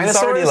like but dinosaurs.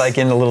 it's already like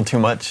in a little too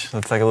much.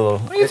 It's like a little.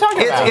 What are you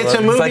talking about? It's a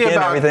It's movie like in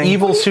about everything.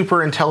 evil,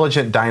 super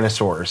intelligent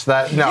dinosaurs.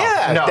 That no,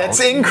 yeah, no, that's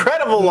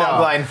incredible log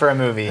No. line for a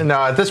movie.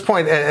 No, at this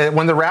point,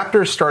 when the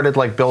Raptors started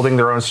like building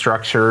their own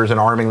structures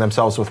and arming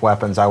themselves with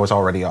weapons, I was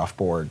already off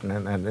board,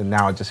 and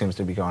now it just seems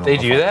to be going. They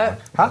a little do far. that?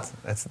 Huh?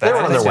 That's They were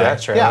on their see way.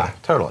 that trailer. Yeah,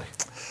 totally.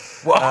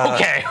 Well,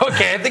 okay.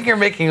 I think you're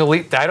making a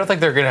leap. I don't think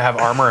they're going to have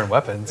armor and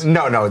weapons.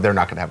 No, they're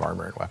not going to have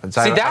armor and weapons.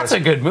 See, that's a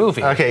good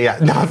movie. Okay, yeah.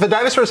 No, if the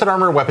dinosaurs had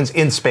armor and weapons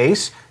in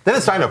space, then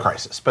it's Dino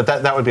Crisis. But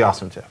that would be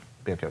awesome too.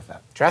 Be okay with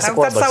that. Jurassic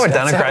World That's not what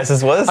looks- Dino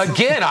Crisis was.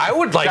 Again, I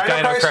would like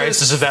Dino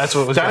Crisis if that's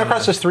what was Dino going on.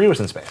 Crisis 3 was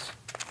in space.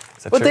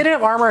 Is that But true? they didn't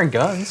have armor and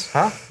guns.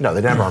 Huh? No,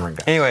 they didn't have armor and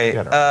guns. Anyway,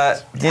 Yeah,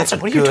 no.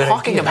 What are you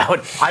talking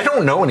about? I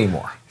don't know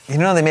anymore. you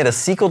know they made a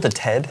sequel to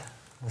Ted,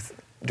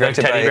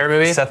 directed Teddy by Bear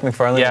movie? Seth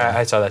MacFarlane. Yeah,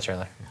 I saw that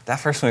trailer. That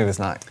first movie was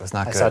not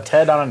I good. saw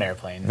Ted on an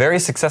airplane. Very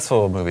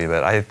successful movie,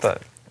 but I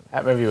thought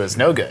That movie was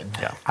no good.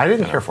 yeah. I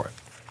didn't care for it.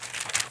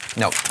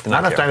 No, Not did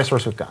enough care.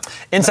 dinosaurs with guns.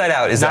 Inside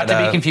Out is Not that,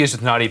 to be confused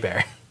with Naughty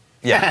Bear,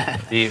 Yeah.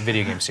 the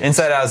video game series.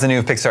 Inside Out is the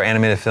new Pixar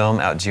animated film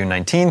out June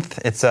 19th.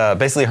 It's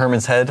basically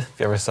Herman's Head. If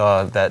you ever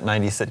saw that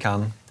 90s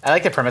sitcom. I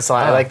like the premise a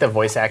lot. I like the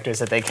voice actors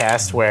that they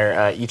cast,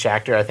 where each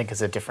actor, I think,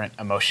 has a different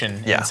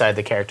emotion Yeah. inside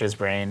the character's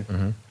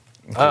brain.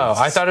 Oh,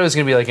 I thought it was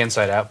going to be like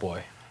Inside Out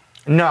Boy.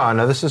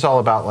 No, this is all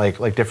about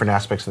like different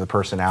aspects of the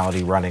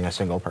personality running a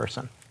single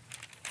person.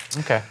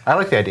 Okay. I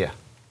like the idea.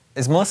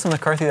 Is Melissa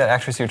McCarthy that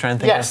actress you're trying to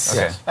think Yes, of?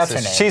 yes, that's her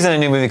name. She's in a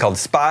new movie called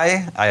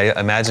Spy. I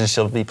imagine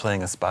she'll be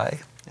playing a spy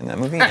in that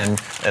movie, and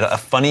a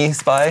funny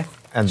spy.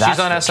 And She's that's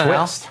on the SNL?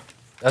 twist.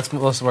 That's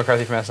Melissa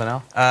McCarthy from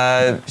SNL?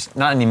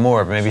 Not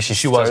anymore, but maybe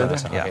she was started on it.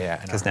 SNL. Okay, yeah, I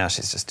know. because now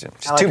she's just I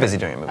like too her. busy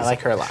doing movies. I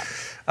like her a lot.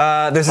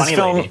 There's this Funny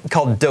film lady.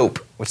 called Dope,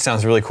 which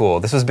sounds really cool.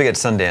 This was big at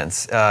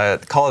Sundance.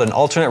 Call it an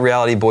alternate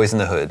reality Boys in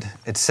the Hood.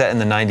 It's set in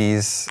the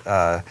 90s,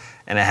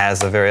 and it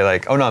has a very I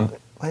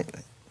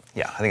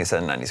think it's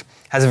set in the 90s.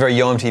 Has a very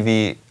Yo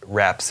MTV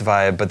Raps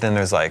vibe, but then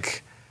there's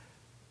like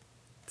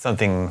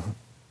something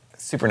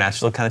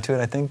supernatural kind of to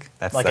it, I think.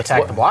 That's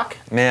Attack the Block?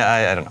 Man,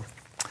 I don't know.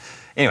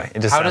 Anyway, it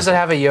just How sounds does it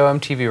have a Yo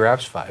MTV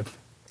Raps vibe?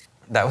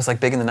 That was like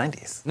big in the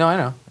 90s. No, I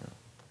know.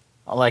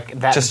 Like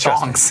that Just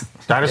trust me. songs.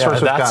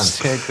 Dinosaurs with guns.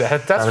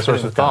 That's Dinosaurs pretty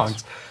with with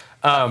thongs.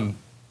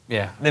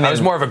 Yeah, They I made-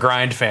 was more of a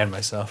grind fan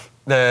myself.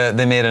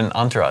 They made an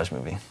Entourage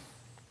movie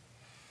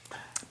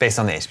based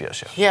on the HBO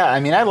show. Yeah, I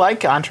mean, I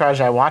like Entourage.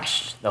 I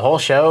watched the whole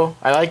show.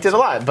 I liked it a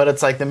lot, but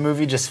it's like the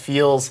movie just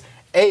feels.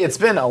 A, it's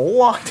been a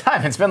long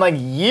time. It's been like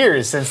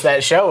years since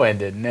that show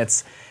ended,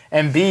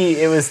 and B,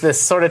 it was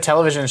this sort of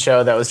television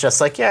show that was just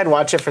like, yeah, I'd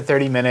watch it for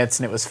 30 minutes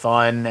and it was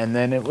fun, and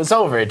then it was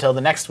over until the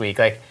next week.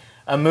 Like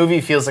a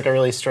movie feels like a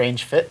really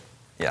strange fit.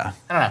 Yeah.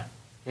 I don't know.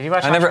 Did you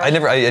watch?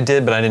 I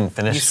did, but I didn't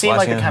finish. You seem like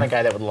watching the it. kind of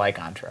guy that would like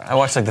Entourage. I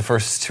watched like the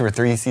first 2 or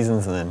 3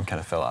 seasons and then kind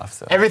of fell off.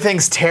 So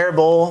Everything's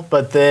terrible,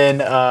 but then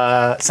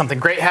something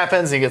great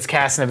happens. He gets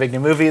cast in a big new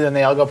movie. Then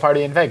they all go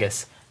party in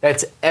Vegas.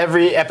 That's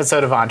every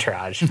episode of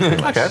Entourage.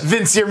 Okay.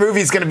 Vince, your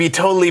movie's going to be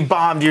totally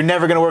bombed. You're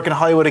never going to work in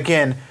Hollywood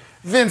again.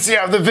 Vince, you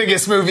have the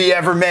biggest movie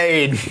ever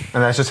made.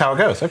 And that's just how it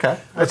goes. Okay.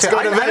 Let's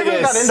go to I never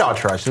Vegas. got into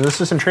Entourage, so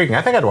this is intriguing.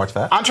 I think I'd watch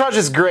that. Entourage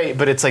is great,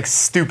 but it's like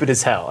stupid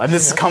as hell. And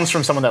this comes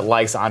from someone that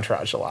likes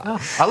Entourage a lot.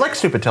 I like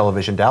stupid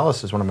television.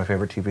 Dallas is one of my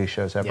favorite TV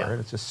shows ever. Yeah.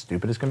 It's as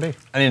stupid as can be.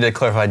 I need to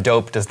clarify.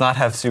 Dope does not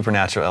have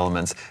supernatural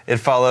elements. It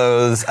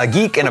follows a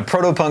geek and a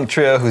proto-punk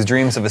trio whose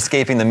dreams of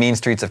escaping the mean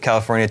streets of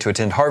California to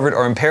attend Harvard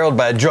are imperiled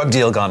by a drug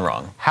deal gone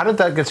wrong. How did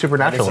that get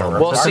supernatural? That is a-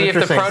 elements? Well, That's see, if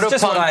the interesting.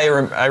 Just what I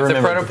the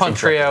remember. proto-punk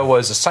trio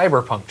was a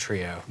cyberpunk trio.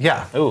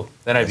 Yeah. Ooh,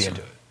 then I'd be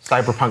into it.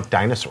 Cyberpunk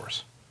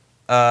dinosaurs.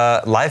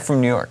 Live from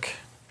New York.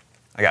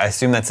 I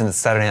assume that's in the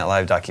Saturday Night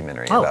Live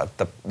documentary Oh. about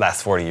the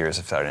last 40 years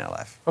of Saturday Night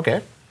Live. Okay.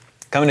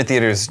 Coming to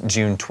theaters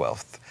June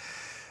 12th.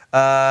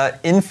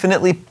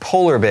 Infinitely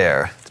Polar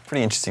Bear. It's a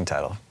pretty interesting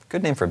title.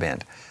 Good name for a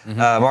band.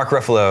 Mark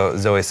Ruffalo,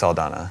 Zoe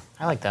Saldana.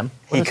 I like them.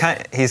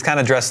 He's kind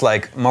of dressed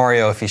like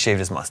Mario if he shaved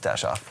his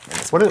mustache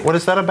off. What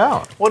is that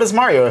about? What is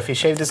Mario if he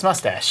shaved his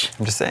mustache?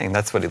 I'm just saying,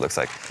 that's what he looks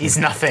like. He's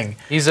nothing.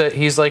 He's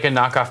like a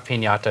knockoff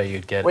pinata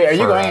you'd get. Wait, are you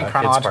for going a in kid's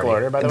chronological party.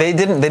 order, by the way?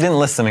 They didn't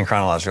list them in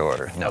chronological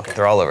order. No,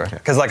 they're all over.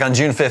 Because like on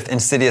June 5th,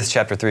 Insidious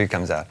Chapter 3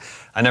 comes out.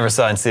 I never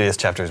saw Insidious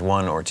Chapters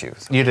 1 or 2.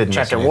 So. You didn't. miss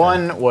Chapter anything.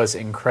 1 was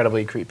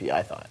incredibly creepy,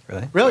 I thought.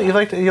 Really? Really?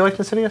 You liked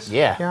Insidious?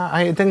 Yeah. Yeah.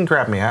 It didn't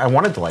grab me. I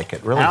wanted to like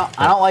it. Really.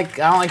 I don't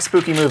like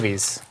spooky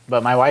movies,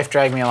 but my wife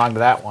dragged me along to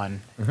that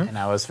one, and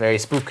I was very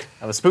spooky.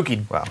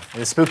 Wow. It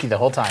was spooky the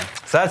whole time.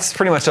 So that's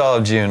pretty much all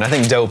of June. I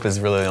think Dope is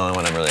really the only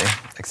one I'm really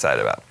excited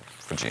about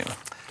for June.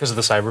 Because of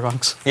the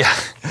cyberpunks. Yeah.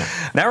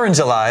 Now we're in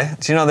July.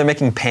 Do you know they're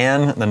making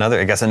Pan,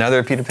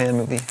 another Peter Pan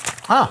movie?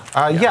 Yeah.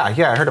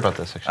 I heard about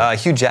this actually.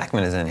 Hugh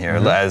Jackman is in here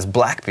as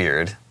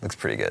Blackbeard. Looks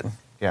pretty good.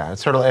 Yeah,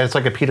 it's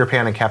like a Peter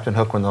Pan and Captain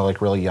Hook when they're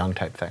like really young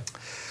type thing.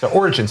 So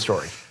origin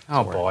story.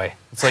 Oh boy,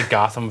 it's like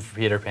Gotham for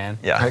Peter Pan.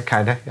 Yeah.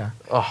 Kinda. Yeah.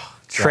 Oh,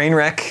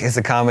 Trainwreck is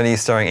a comedy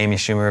starring Amy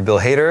Schumer, Bill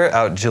Hader,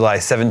 out July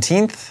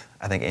 17th.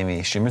 I think Amy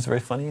Schumer's very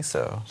funny,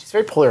 so. She's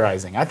very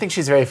polarizing. I think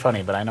she's very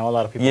funny, but I know a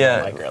lot of people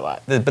don't like her a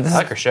lot. But this I is,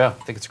 like her show.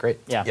 I think it's great.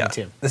 Yeah, me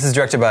too. This is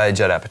directed by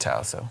Judd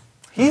Apatow, so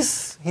he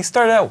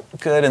started out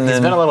good, and He's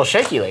then been a little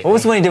shaky lately. what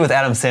was the one he did with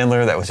Adam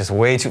Sandler that was just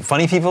way too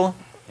funny people?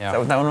 Yeah. Is that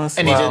what that one was?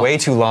 And he did- way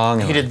too long.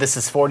 He did This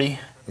Is 40.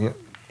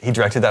 He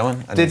directed that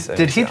one. I didn't say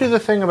Did he so. do the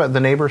thing about the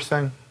Neighbors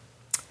thing?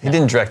 He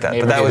didn't direct that,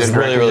 but that He was didn't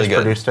direct really it, really he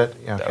good. just produced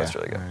it. Yeah, That okay. was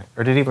really good. All right.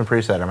 Or did he even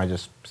produce that? Or am I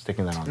just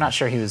sticking that on? I'm not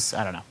sure he was,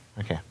 I don't know.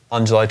 Okay.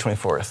 On July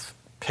 24th,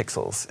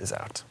 Pixels is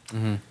out.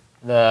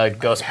 The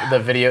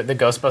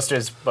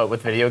Ghostbusters, but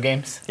with video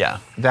games. Yeah.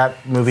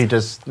 That movie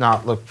does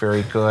not look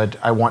very good.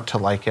 I want to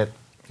like it,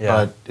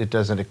 Yeah. but it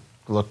doesn't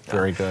look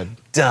very good.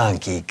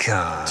 Donkey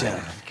Kong.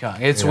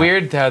 It's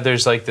weird how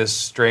there's like this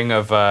string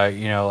of, I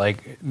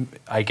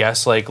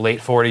guess like late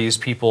 40s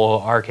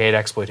people arcade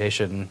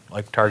exploitation,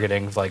 like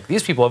targeting like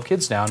these people have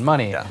kids now and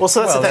money. Yeah. Well,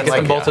 so that's the thing. Get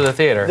them Like, both to the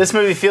theater. this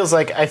movie feels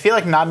like, I feel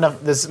like not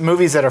enough, there's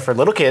movies that are for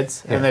little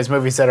kids, and there's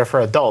movies that are for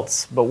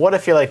adults. But what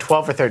if you're like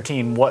 12 or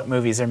 13, what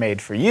movies are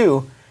made for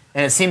you?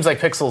 And it seems like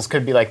Pixels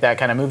could be like that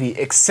kind of movie,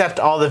 except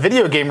all the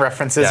video game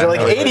references Yeah, are like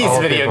no, 80s all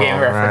video people, game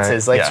right.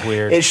 references. Like, Yeah. It's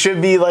weird. It should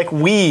be like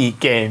Wii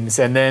games,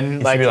 and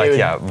then It like, should be like,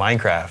 it would-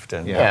 Minecraft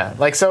and Yeah,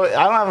 like so.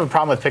 I don't have a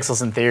problem with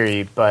Pixels in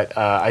theory, but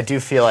I do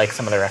feel like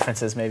some of the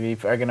references maybe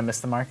are gonna miss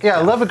the mark. Yeah,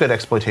 I love a good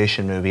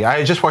exploitation movie.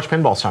 I just watched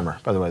Pinball Summer,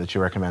 by the way, that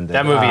you recommended.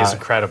 That movie is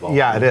incredible.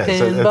 Yeah, it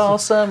is. Pinball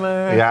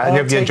Summer. Yeah, and you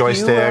I'll have your take you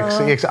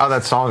joysticks. on. Oh,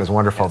 that song is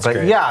wonderful. But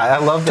great. yeah, I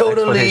love the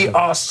Totally exploitation.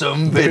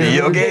 awesome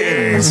video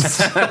games.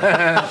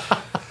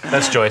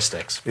 That's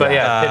joysticks. But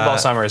yeah, Pinball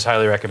Summer is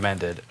highly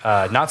recommended.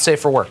 Not safe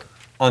for work.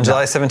 On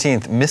July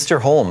 17th,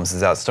 Mr. Holmes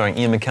is out starring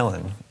Ian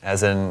McKellen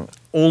as an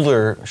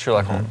older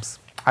Sherlock Holmes.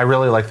 I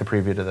really like the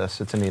preview to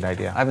this. It's a neat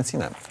idea. I haven't seen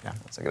that. Yeah.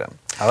 Let's check it out.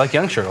 I like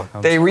young Sherlock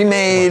Holmes. They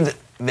remade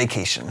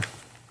Vacation,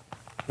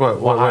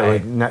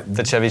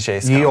 the Chevy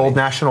Chase Ye comedy. Old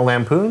National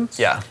Lampoons?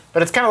 Yeah.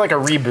 But it's kind of like a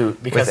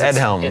reboot because With Ed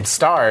Helms. it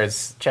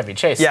stars Chevy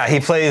Chase. Yeah, he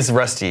plays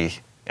Rusty.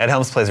 Ed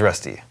Helms plays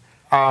Rusty.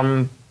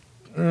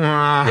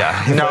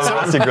 Yeah. He plays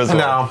Rusty Griswold.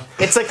 No.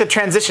 It's like the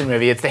transition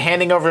movie. It's the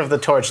handing over of the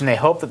torch, and they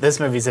hope that this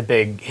movie's a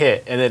big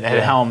hit, and then Ed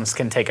Helms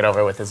can take it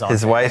over with his own.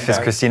 His thing. wife is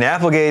Christina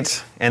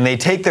Applegate, and they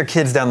take their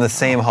kids down the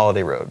same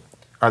holiday road.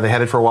 Are they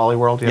headed for Wally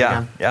World yet Yeah,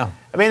 again? yeah.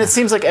 I mean, it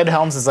seems like Ed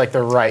Helms is like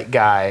the right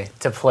guy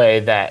to play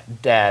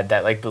that dad,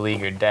 that like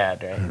beleaguered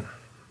dad, right?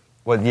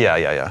 Well, yeah.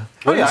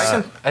 Oh,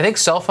 yeah, I think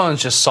cell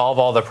phones just solve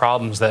all the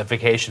problems that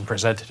Vacation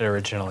presented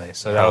originally,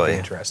 so that would be Totally.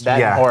 interesting. That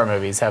Yeah. and horror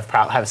movies have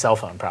cell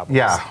phone problems.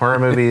 Yeah, horror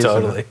movies.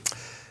 Totally.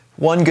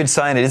 One good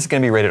sign, it is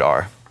going to be rated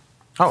R.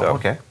 Oh, So,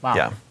 okay. Wow.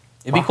 Yeah.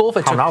 It'd be cool if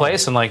it How took novel.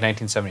 place in like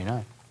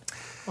 1979.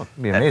 It'd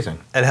be amazing.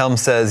 Ed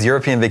Helms says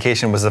European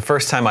Vacation was the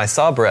first time I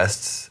saw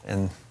breasts,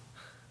 and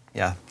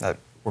yeah, that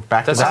We're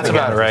back That to that sounds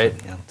again. about right.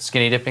 Yeah.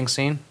 Skinny dipping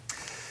scene.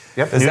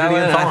 Yep, is that nudity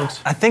what and I,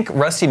 thongs. I think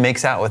Rusty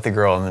makes out with the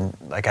girl, and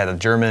then like at a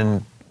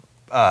German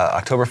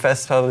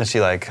Oktoberfest pub, and she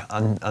like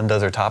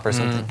undoes her top or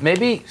something.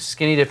 Maybe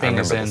skinny dipping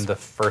is remember in this. the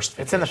first.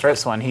 It's in the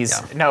first one. He's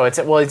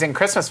he's in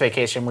Christmas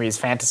Vacation where he's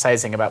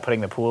fantasizing about putting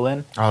the pool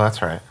in, Oh,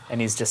 that's right.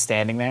 and he's just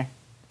standing there.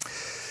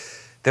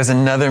 There's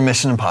another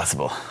Mission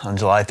Impossible on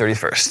July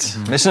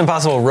 31st. Mission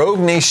Impossible Rogue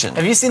Nation.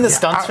 Have you seen the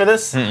stunts for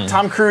this?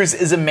 Tom Cruise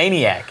is a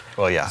maniac.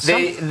 Well, yeah.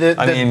 He's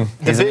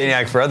He's a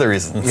maniac for other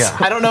reasons. Yeah.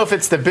 I don't know if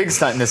it's the big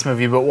stunt in this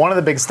movie, but one of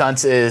the big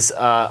stunts is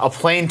a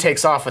plane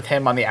takes off with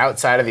him on the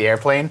outside of the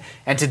airplane,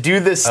 and to do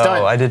this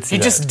stunt, I did see he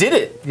that. just did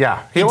it.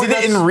 Yeah. He did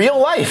it in real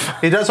life.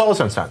 He does all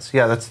his own stunts.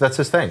 Yeah, that's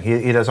his thing.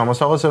 He does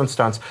almost all his own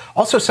stunts.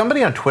 Also,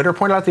 somebody on Twitter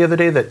pointed out the other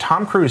day that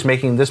Tom Cruise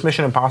making this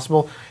Mission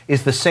Impossible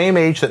is the same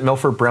age that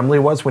Milford Brimley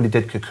was when he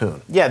did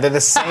Cocoon. Yeah, they're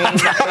the same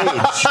age.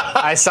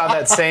 I saw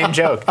that same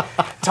joke.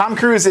 Tom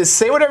Cruise is,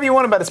 say whatever you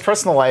want about his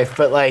personal life,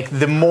 but like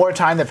the more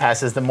time that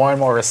passes, the more and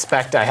more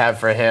respect I have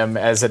for him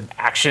as an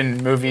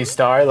action movie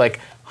star.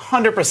 Like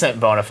 100%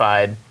 bona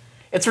fide.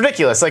 It's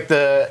ridiculous. Like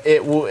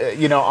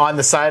on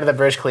the side of the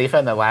Burj Khalifa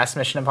in the last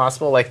Mission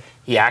Impossible, like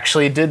he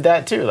actually did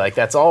that too. Like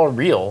that's all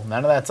real.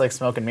 None of that's like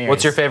smoke and mirrors.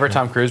 What's your favorite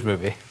Tom Cruise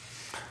movie?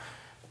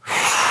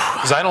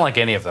 Because I don't like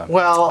any of them.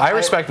 Well, I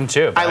respect them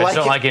too, but I just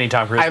don't like any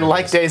Tom Cruise I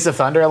like movies. Days of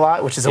Thunder a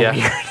lot, which is a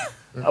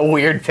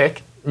weird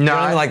pick. You No,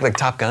 don't even I, like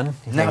Top Gun? You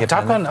can't No, get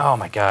Top behind Gun, oh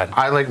my god.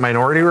 I like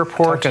Minority Top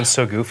Report. Gun's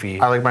so goofy.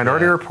 I like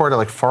Minority Report. I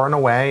like Far and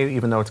Away,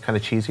 even though it's kind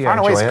of cheesy. Far and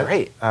I Away enjoy is it.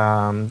 great.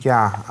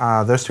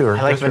 Those two are.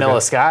 I like those are Vanilla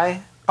good.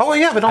 Sky. Oh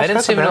yeah, Vanilla I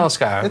didn't Sky's see not bad. Vanilla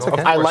Sky. It's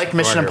okay. Of I course, like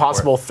Mission Minority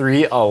Impossible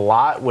 3 a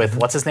lot with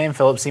what's his name?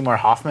 Philip Seymour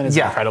Hoffman is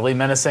Yeah. incredibly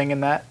menacing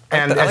in that.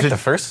 And I like as the a,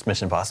 first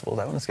Mission Impossible.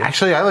 That one was good.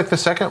 actually, I like the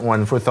second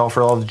one for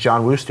all the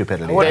John Woo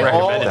stupidity. would They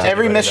recommend all, it to every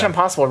everybody Mission then.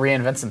 Impossible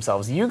reinvents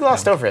themselves. You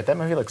glossed over it. That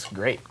movie looks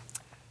great.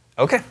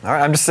 Okay, all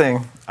right. I'm just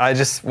saying. I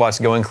just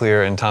watched Going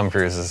Clear, and Tom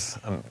Cruise is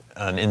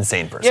an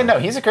insane person. Yeah, no,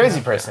 he's a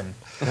crazy person.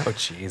 Oh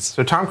jeez.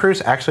 So Tom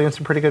Cruise actually in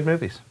some pretty good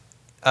movies.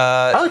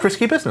 I like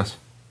Risky Business.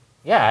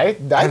 Yeah, I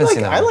haven't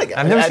seen that one. like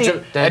I've never Edge seen-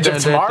 of, Edge of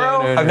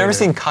Tomorrow. I've never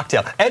seen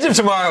Cocktail. Edge of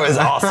Tomorrow is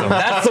awesome.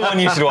 That's the one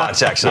you should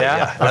watch, actually.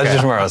 Yeah? Edge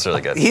of Tomorrow is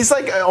really good. He's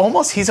like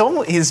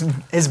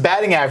his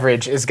batting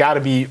average has got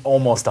to be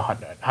almost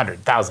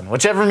 100,000,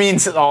 whichever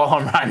means all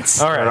home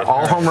runs. All right.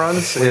 All home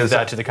runs Leave is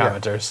that to the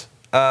commenters.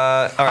 All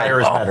right. higher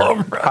is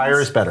better.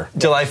 Higher is better.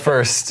 July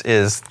 1st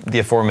is the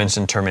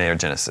aforementioned Terminator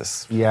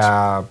Genesis.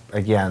 Yeah,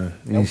 again,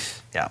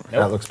 Yeah.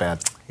 that looks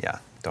bad. Yeah.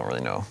 Don't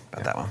really know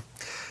about that one.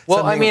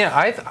 Well, I mean,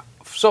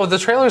 so the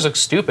trailers look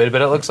stupid,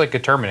 but it looks like a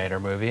Terminator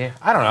movie.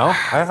 I don't know.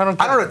 I don't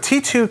know.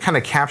 T2 kind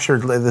of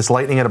captured this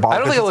lightning in a ball. I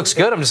don't think it looks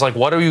good. I'm just like,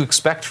 what do you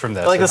expect from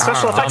this? Like the It's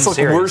special effects look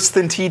unserious. worse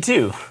than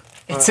T2.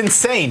 It's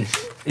insane.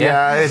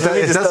 Yeah, It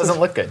just doesn't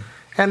look good.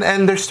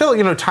 And there's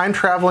still, time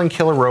traveling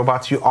killer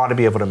robots. You ought to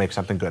be able to make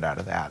something good out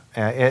of that.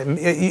 At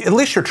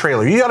least your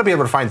trailer, you ought to be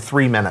able to find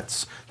 3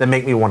 minutes that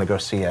make me want to go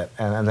see it.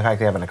 And the fact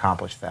they haven't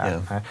accomplished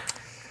that. Yeah.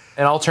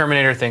 And all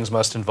Terminator things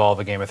must involve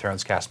a Game of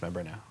Thrones cast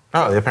member now.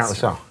 Oh, apparently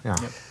so. Yeah.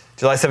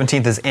 July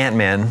 17th is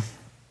Ant-Man,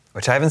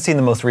 which I haven't seen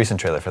the most recent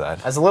trailer for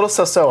that. I was a little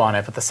so-so on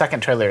it, but the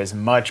second trailer is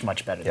much,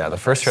 much better. Yeah, than the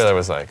first trailer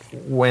was like,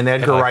 When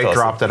Edgar I Wright fell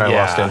dropped it, I asleep.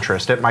 lost Yeah.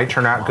 interest. It might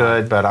turn out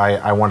good, but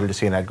I wanted to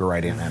see an Edgar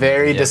Wright Ant-Man.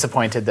 Very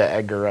disappointed that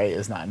Edgar Wright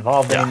is not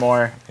involved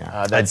anymore.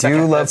 Yeah. That I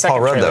do love that second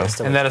Paul Rudd, trailer though.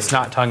 still And that looks it's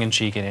not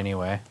tongue-in-cheek in any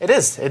way. It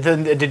is.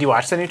 Did you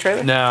watch the new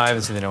trailer? No, I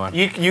haven't seen the new one.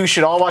 You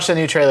should all watch the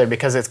new trailer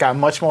because it's got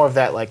much more of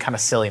that like kind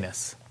of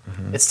silliness.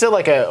 It's still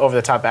like a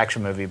over-the-top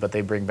action movie, but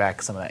they bring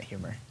back some of that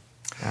humor.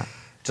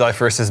 July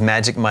 1st is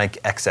Magic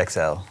Mike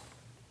XXL.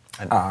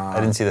 I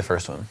didn't see the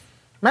first one.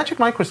 Magic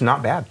Mike was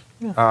not bad.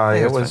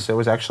 It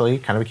was actually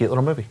kind of a cute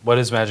little movie. What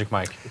is Magic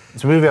Mike?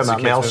 It's a movie a about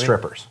kid's male movie?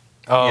 strippers.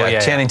 Oh, Yeah,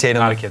 Channing Tatum.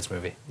 Not a kid's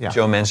movie. Yeah.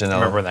 Joe Manganiello. I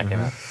remember when that came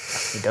out.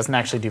 He doesn't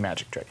actually do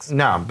magic tricks.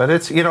 No, but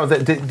it's did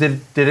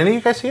any of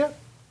you guys see it?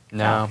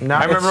 No. No,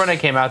 I remember it's- when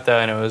it came out, though,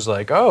 and it was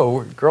like,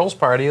 oh, girls'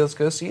 party, let's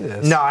go see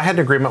this. No, I had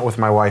an agreement with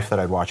my wife that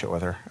I'd watch it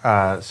with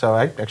her. So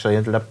I actually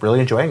ended up really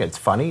enjoying it. It's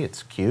funny,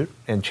 it's cute,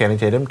 and Channing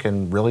Tatum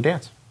can really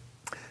dance.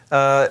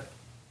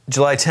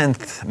 July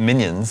 10th,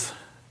 Minions,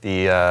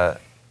 the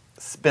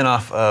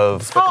spin-off of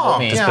Despicable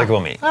Me. Despicable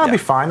Me. That'll Yeah. be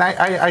fine.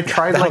 I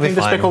tried that'll be liking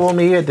fine. Despicable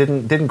Me. It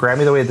didn't grab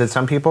me the way it did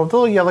some people. The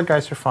little yellow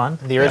guys are fun.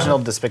 The original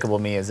Despicable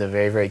Me is a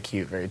very, very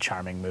cute, very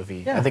charming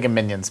movie. Yeah. I think a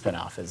Minion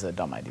spin-off is a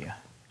dumb idea.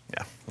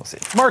 Yeah, we'll see.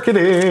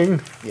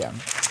 Marketing. Yeah.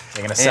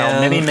 They're going to sell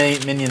And- many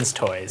Minions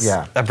toys.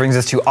 Yeah. That brings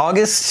us to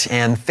August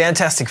and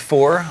Fantastic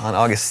Four on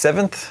August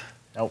 7th.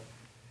 Nope.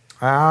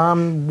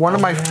 One of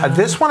my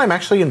this one I'm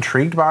actually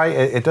intrigued by.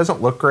 It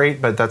doesn't look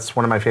great, but that's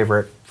one of my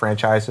favorite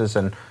franchises,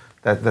 and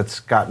that's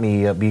got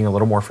me being a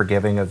little more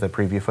forgiving of the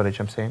preview footage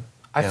I'm seeing.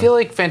 I feel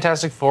like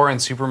Fantastic Four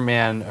and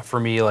Superman, for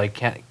me, like,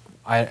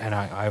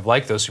 I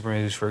like those Super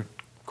movies for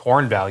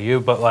corn value,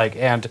 but like,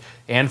 and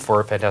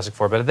for Fantastic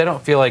Four, but they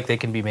don't feel like they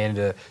can be made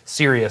into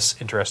serious,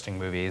 interesting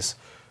movies.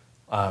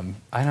 I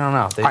don't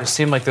know. They just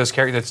seem like those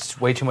characters.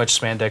 That's way too much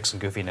spandex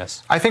and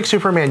goofiness. I think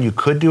Superman you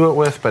could do it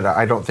with, but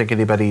I don't think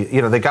anybody.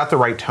 They got the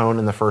right tone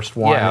in the first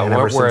one, Yeah, and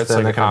ever where since it's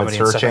then like they a kind of comedy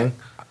been and stuff. searching.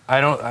 I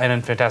don't,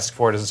 and Fantastic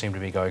Four doesn't seem to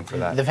be going for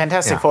that. The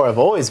Fantastic Yeah. Four have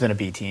always been a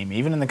B team,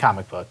 even in the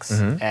comic books.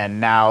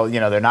 And now,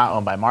 they're not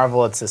owned by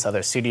Marvel. It's this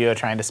other studio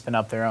trying to spin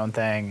up their own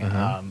thing.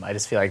 I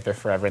just feel like they're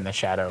forever in the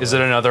shadow. Is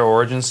it another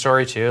origin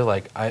story too?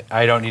 Like,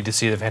 I don't need to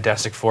see the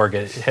Fantastic Four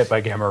get hit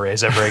by gamma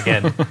rays ever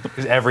again,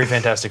 because every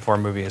Fantastic Four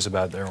movie is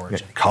about their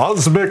origin.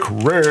 Cosmic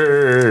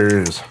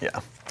rays. Yeah.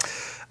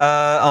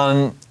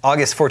 On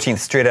August 14th,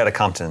 Straight Outta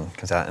Compton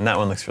comes out, and that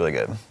one looks really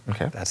good.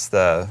 Okay. That's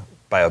the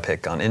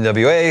biopic on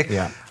NWA.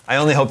 Yeah. I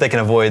only hope they can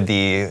avoid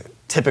the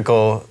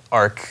typical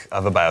arc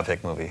of a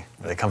biopic movie.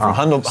 They come from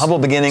humble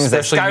beginnings, they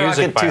Especially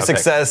music skyrocket to biopic.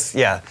 success.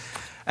 Yeah.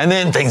 And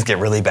then things get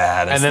really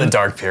bad. It's And then- the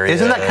dark period.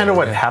 Isn't that kind of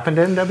what happened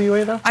to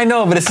NWA though? I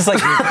know, but it's just like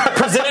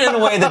presented in a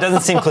way that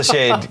doesn't seem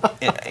cliched,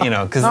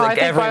 because No, like I think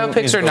every biopics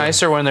are musical-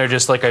 nicer when they're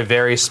just like a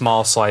very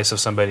small slice of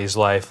somebody's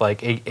life,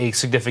 like a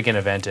significant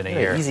event in a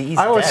year. Easy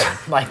I was- dead.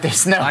 Like,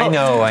 there's no. I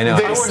know.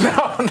 There's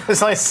no.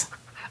 There's like,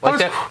 Like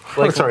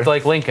that, sorry.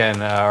 like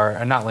Lincoln,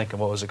 or not Lincoln.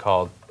 What was it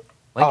called?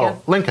 Lincoln?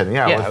 Oh, Lincoln,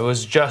 yeah. Yeah, it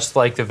was just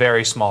like the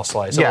very small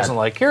slice. It Yeah. wasn't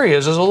like, here he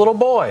is as a little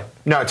boy.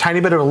 No,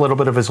 a little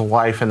bit of his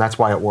life, and that's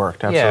why it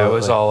worked. Absolutely. Yeah, it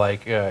was all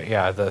like,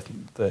 the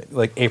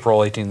like April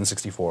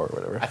 1864 or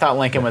whatever. I thought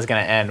Lincoln was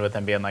going to end with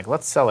him being like,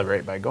 let's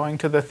celebrate by going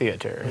to the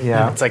theater.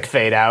 Yeah. It's like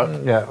fade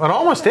out. Yeah, it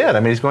almost did. I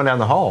mean, he's going down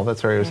the hall.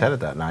 That's where he was headed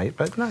that night.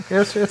 But no,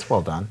 it's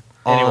well done.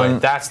 Anyway,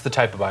 that's the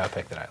type of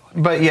biopic that I like.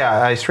 But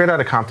yeah, Straight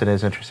Outta Compton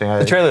is interesting.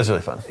 The trailer's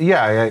really fun.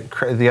 Yeah,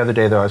 the other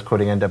day though, I was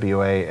quoting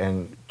NWA,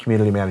 and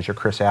community manager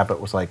Chris Abbott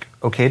was like,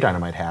 "Okay,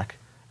 Dynamite Hack,"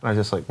 and I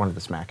just like wanted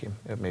to smack him.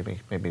 It made me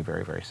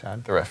very, very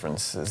sad. The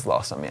reference is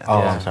lost on me.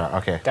 Oh, Yeah. I'm sorry.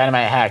 Okay.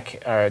 Dynamite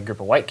Hack are a group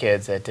of white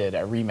kids that did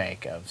a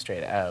remake of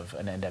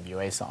an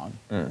NWA song.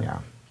 Yeah.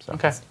 So,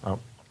 Okay. Oh,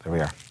 there we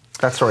are.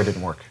 That story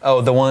didn't work.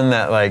 Oh, the one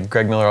that like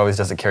Greg Miller always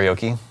does at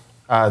karaoke.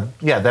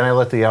 Yeah. Then I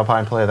let the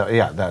Alpine play.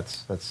 Yeah,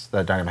 that's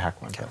the Dynamite Hack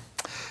one. Okay.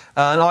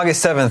 On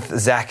August 7th,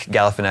 Zach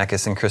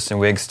Galifianakis and Kristen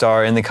Wiig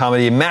star in the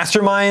comedy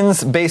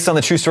Masterminds, based on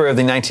the true story of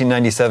the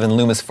 1997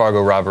 Loomis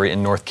Fargo robbery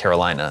in North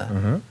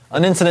Carolina.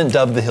 An incident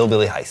dubbed the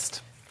Hillbilly Heist.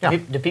 Yeah.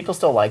 Do people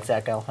still like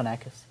Zach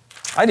Galifianakis?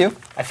 I do.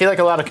 I feel like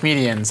a lot of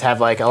comedians have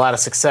like a lot of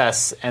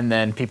success, and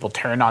then people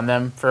turn on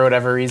them for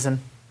whatever reason.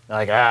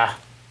 They're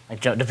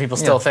like, do people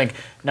still think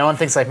no one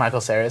thinks like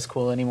Michael Cera is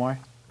cool anymore?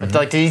 But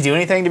like, did he do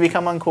anything to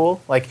become uncool?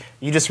 Like,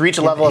 you just reach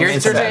a level of You're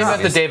success. talking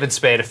about the David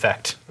Spade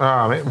effect.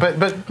 But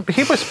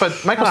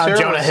Michael Cera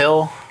Jonah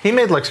Hill. He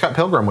made like Scott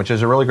Pilgrim, which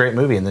is a really great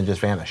movie, and then just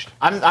vanished.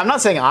 I'm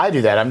not saying I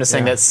do that. I'm just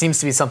saying that seems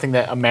to be something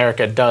that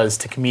America does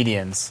to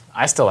comedians.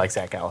 I still like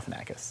Zach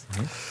Galifianakis.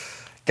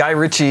 Guy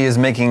Ritchie is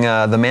making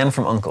The Man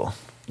from U.N.C.L.E.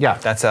 Yeah,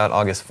 That's out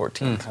August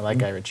 14th. I like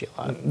Guy Ritchie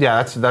a lot.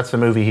 yeah, that's the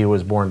movie he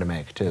was born to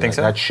make too. Think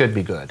so? That should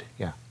be good.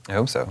 Yeah. I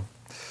hope so.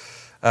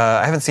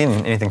 I haven't seen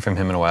anything from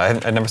him in a while.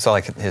 I never saw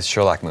like his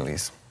Sherlock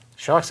movies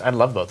Sherlock's, I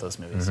love both those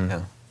movies.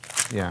 yeah,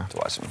 Yeah. to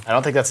watch them. I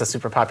don't think that's a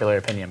super popular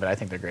opinion, but I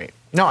think they're great.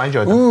 No, I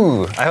enjoyed them.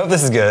 Ooh, I hope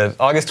this is good.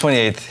 August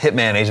 28th,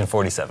 Hitman Agent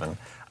 47.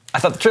 I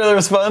thought the trailer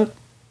was fun.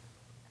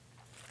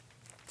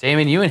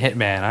 Damon, you and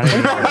Hitman. I don't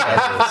even know what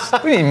that is.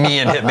 What do you mean me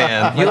and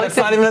Hitman? You like that's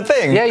not even a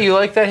thing. Yeah, you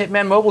like that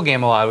Hitman mobile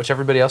game a lot, which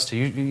everybody else do.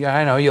 Yeah,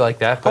 I know you like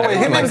that. But Oh, wait,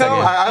 everyone Hitman likes Go? that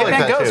game. I like Hitman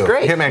that Go's too.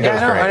 great. Hitman Yeah, Go's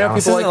I know, great. I know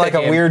This people isn't like like that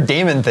a game. weird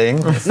Damon thing.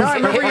 No, I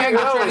remember Hitman Hitman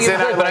Go Go, is in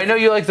our, but I know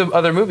you like the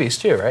other movies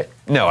too, right?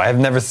 No, I have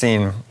never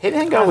seen.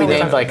 Hitman Go we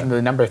named like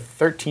the number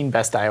 13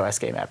 best iOS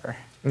game ever.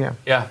 Yeah.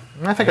 Yeah,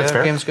 I think it's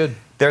fair. That game's good.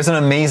 There's an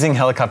amazing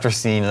helicopter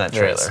scene in that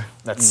There is. trailer.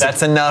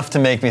 That's enough to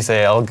make me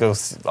say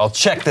I'll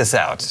check this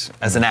out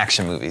as an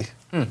action movie.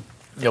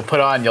 You'll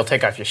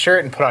take off your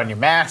shirt and put on your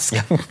mask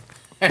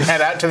and head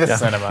out to the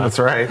cinema. That's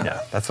right.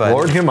 Yeah, that's why.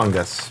 Lord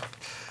Humongous.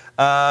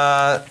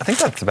 I think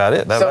that's about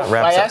it. That So about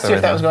wraps I up asked you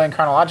if that was everything. going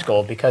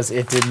chronological because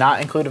it did not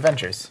include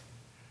Avengers.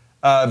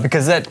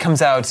 Because that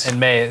comes out. In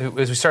May,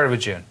 we started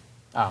with June.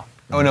 Oh.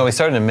 Oh no, we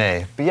started in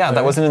May. But yeah,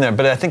 that wasn't in there.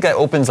 But I think that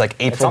opens like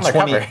April on the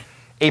cover.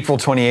 April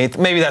 28th.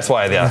 Maybe that's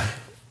why. Yeah,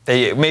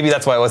 maybe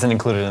that's why it wasn't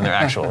included in their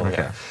actual.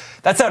 Yeah.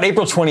 That's out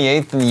April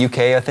 28th in the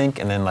UK, I think,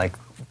 and then like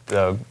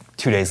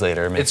 2 days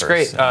later, May It's 1st.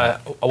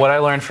 great. What I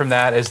learned from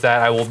that is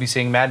that I will be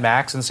seeing Mad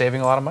Max and saving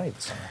a lot of money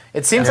this summer.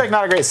 It seems like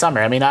not a great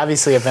summer. I mean,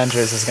 obviously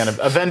Avengers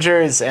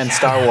and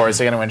Star Wars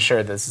are going to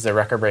ensure this is a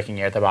record-breaking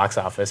year at the box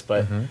office,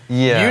 but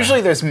Yeah.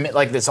 usually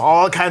there's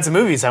all kinds of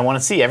movies I want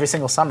to see every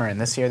single summer, and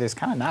this year there's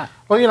kind of not.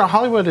 Well,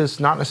 Hollywood is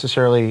not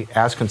necessarily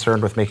as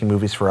concerned with making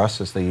movies for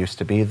us as they used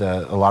to be.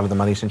 A lot of the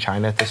money's in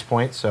China at this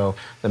point, so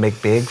they make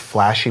big,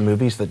 flashy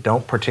movies that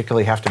don't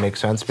particularly have to make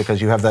sense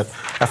because you have that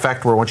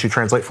effect where once you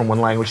translate from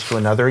one language to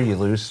another, you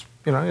lose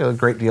a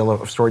great deal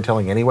of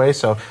storytelling anyway.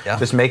 So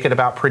just make it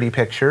about pretty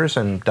pictures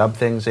and dub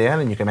things in,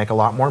 and you can make a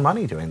lot more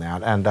money doing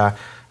that. And a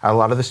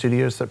lot of the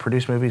studios that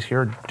produce movies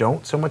here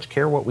don't so much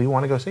care what we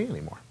want to go see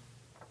anymore.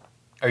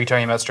 Are you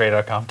talking about Straight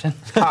Outta Compton?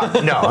 No,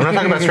 I'm not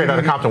talking about Straight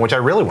Outta Compton, which I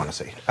really want to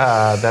see.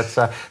 That's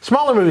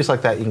smaller movies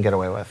like that you can get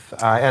away with.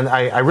 And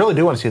I really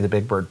do want to see the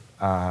Big Bird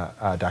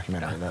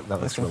documentary. That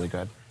looks really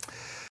good.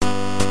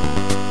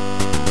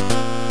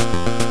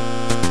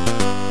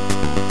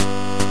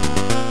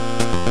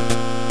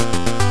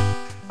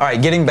 All right,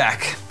 getting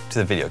back to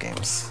the video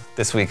games.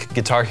 This week,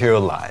 Guitar Hero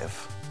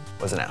Live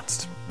was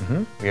announced.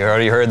 We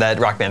already heard that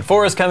Rock Band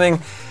 4 is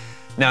coming.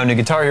 Now, new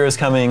Guitar Hero is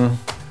coming.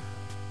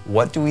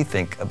 What do we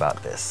think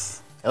about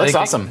this? It looks I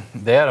think awesome.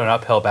 They had an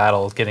uphill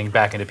battle getting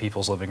back into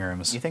people's living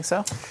rooms. You think so?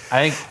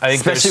 I think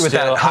Especially with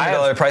there's that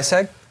still- $100 price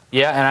tag?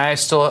 Yeah, and I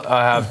still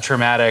have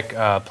traumatic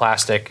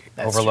plastic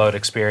That's overload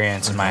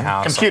experience in my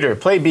house. Computer,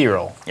 play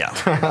B-roll. Yeah.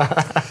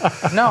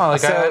 No,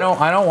 like I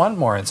don't want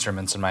more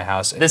instruments in my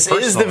house. This is the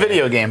personally.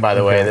 video game, by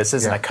the way. This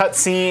isn't Yeah. a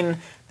cutscene.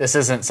 This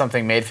isn't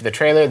something made for the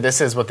trailer. This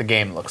is what the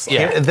game looks like.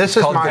 Yeah. This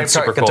is Called my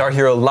Guitar, Guitar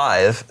Hero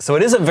Live. So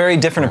it is a very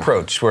different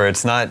approach where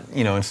it's not,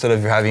 instead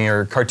of having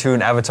your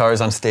cartoon avatars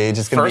on stage,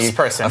 it's going to be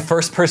First person. a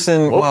first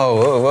person. Whoa,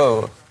 whoa,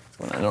 whoa.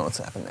 I don't know what's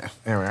happened there.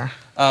 There we are.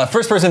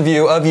 First-person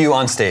view of you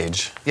on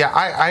stage.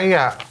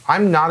 Yeah,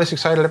 I'm not as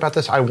excited about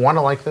this. I want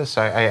to like this.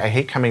 I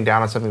hate coming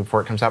down on something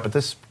before it comes out, but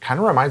this kind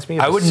of reminds me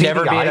of I the would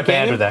never be CDI in a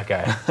band game. with that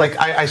guy. Like,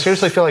 I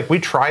seriously feel like we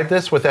tried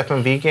this with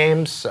FMV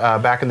games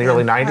back in the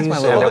early 90s. my and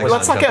little it icon was-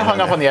 Let's not get hung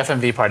up on the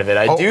FMV part of it.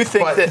 I do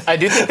think that.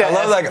 I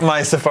love that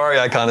my Safari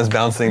icon is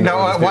bouncing. No,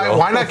 down the field.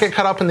 why not get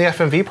caught up in the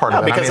FMV part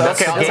of it? Because,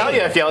 that's okay, the I'll tell game.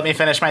 you if you let me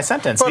finish my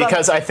sentence. But,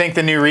 Because I think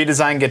the new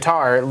redesigned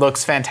guitar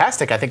looks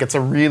fantastic. I think it's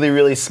a really,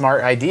 really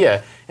smart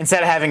idea.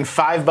 Instead of having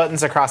 5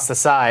 buttons across the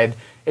side,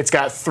 it's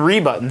got 3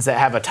 buttons that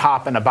have a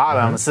top and a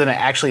bottom, so then it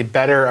actually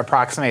better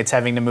approximates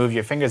having to move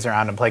your fingers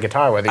around and play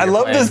guitar. Whether I you're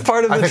love playing. this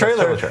part of I the think it's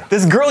trailer. totally true.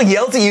 This girl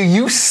yells at you,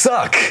 "You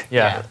suck."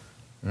 Yeah.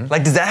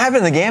 Like, does that happen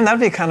in the game? That'd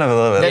be kind of a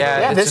little bit.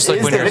 Yeah, it's this just like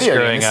is when the you're video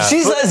screwing game. up.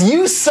 She says,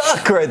 "You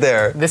suck" right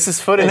there. This is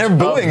footage. And they're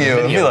booing of the you.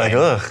 It'd be video like, game.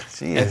 ugh,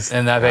 jeez.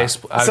 And that bass,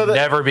 I'd So the-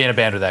 never be in a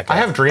band with that guy. I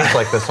have dreams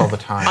like this all the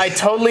time. I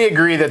totally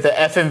agree that the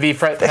FMV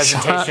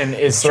presentation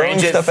is throwing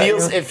strange. stuff at you.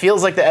 It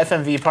feels like the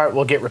FMV part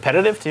will get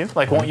repetitive too.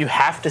 Like, won't you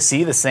have to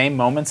see the same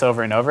moments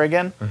over and over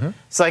again?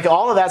 So, like,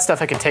 all of that stuff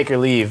I could take or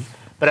leave.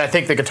 But I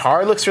think the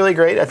guitar looks really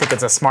great. I think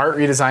it's a smart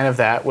redesign of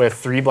that with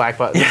 3 black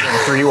buttons and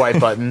 3 white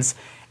buttons.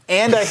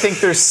 And I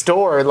think their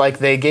store, like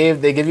they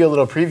give you a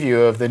little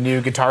preview of the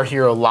new Guitar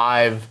Hero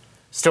Live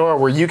store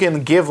where you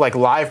can give like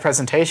live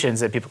presentations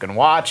that people can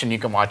watch and you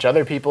can watch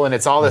other people and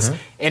it's all this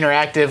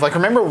interactive. Like,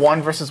 remember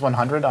 1 vs.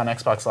 100 on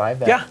Xbox Live?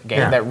 That Yeah. game,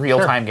 Yeah. that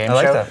real-time game I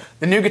like show. that.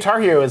 The new Guitar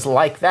Hero is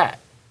like that.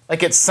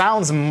 Like, it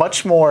sounds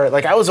much more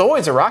like I was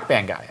always a Rock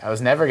Band guy. I was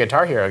never a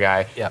Guitar Hero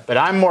guy. Yeah. But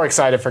I'm more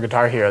excited for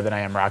Guitar Hero than I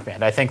am Rock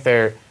Band. I think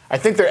they're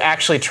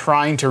actually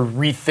trying to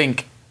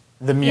rethink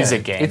the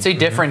music game. It's a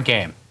different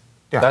game.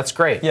 Yeah. That's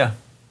great. Yeah.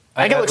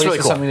 I think it At looks least really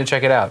it's cool. something to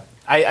check it out.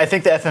 I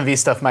think the FMV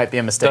stuff might be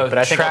a mistake, The but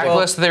I think track I'll-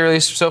 list that they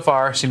released so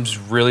far seems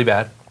really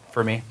bad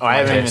for me. Oh, I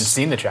haven't even Taste.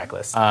 seen the track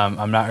list.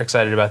 I'm not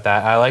excited about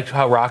that. I liked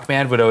how Rock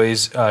Band would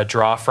always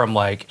draw from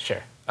like Sure.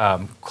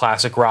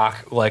 classic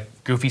rock, like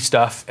goofy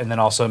stuff, and then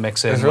also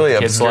mix in There's really what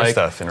the kids obscure like.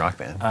 stuff in Rock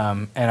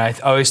Band. And I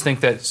always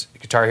think that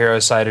Guitar Hero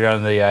is sided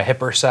on the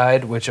hipper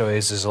side, which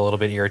always is a little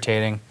bit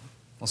irritating.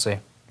 We'll see.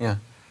 Yeah.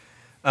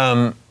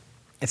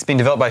 It's being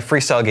developed by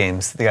Freestyle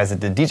Games, the guys that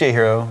did DJ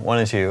Hero 1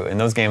 and 2, and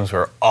those games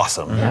were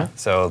awesome.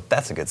 So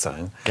that's a good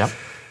sign. Yep.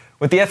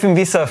 With the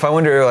FMV stuff, I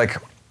wonder like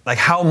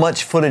how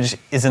much footage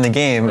is in the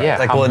game. Yeah,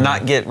 Like, will it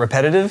not get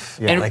repetitive?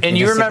 Yeah. And, Like, and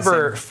you just see the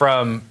remember same-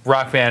 from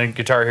Rock Band and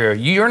Guitar Hero,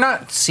 you're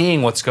not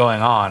seeing what's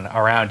going on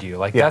around you.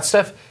 Like Yeah. that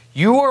stuff,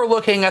 you are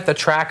looking at the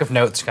track of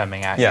notes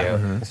coming at Yeah,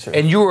 you. that's true.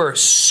 And you are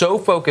so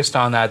focused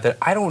on that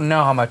I don't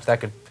know how much that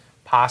could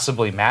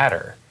possibly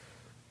matter.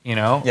 You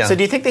know? Yeah. So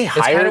do you think they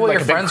kinda hired what like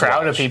your a big friends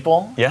crowd watch. of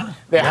people? Yeah.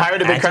 They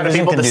hired a big crowd of Activision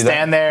people can to do that.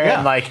 stand there Yeah.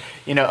 and like,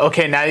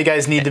 okay, now you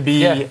guys need to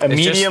be Yeah, a it's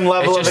medium just-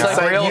 level of it's just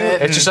like excitement.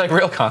 real, It's just like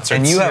real concerts.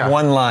 And you have Yeah.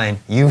 one line,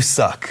 "You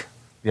suck."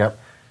 Yep.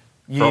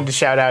 You need to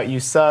shout out "You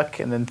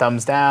suck" and then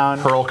thumbs down.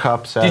 Pearl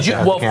cups at, Did you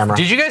at the camera.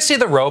 did you guys see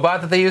the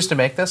robot that they used to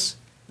make this?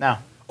 No.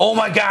 Oh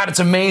my God, it's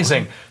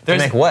amazing.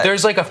 make what?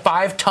 There's like a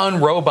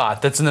 5-ton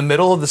robot that's in the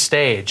middle of the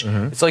stage.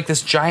 It's like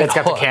this giant It's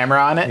got the hook.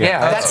 camera on it. Yeah,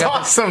 That's it's got the-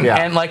 awesome. Yeah.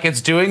 And like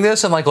it's doing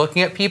this and like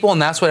looking at people, and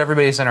that's what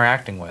everybody's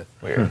interacting with.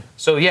 Weird.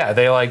 So yeah,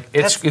 they like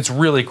it's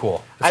really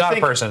cool. It's not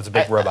a person; it's a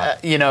big robot.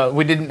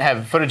 We didn't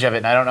have footage of it,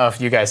 and I don't know if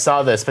you guys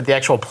saw this, but the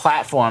actual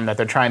platform that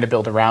they're trying to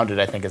build around it,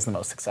 I think, is the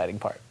most exciting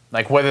part.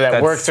 Like whether that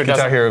That's works or Guitar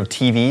doesn't. Hero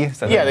TV. Is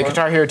that Yeah, what the it's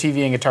Guitar Hero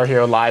TV and Guitar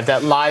Hero Live,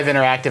 that live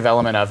interactive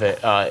element of it,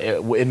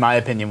 in my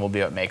opinion, will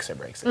be what makes or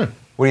breaks it.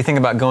 What do you think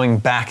about going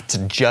back to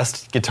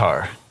just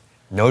guitar?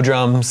 No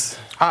drums,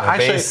 no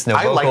Actually, bass, no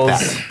I vocals.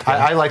 like that.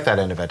 I like that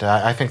end of it.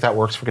 I think that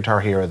works for Guitar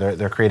Hero.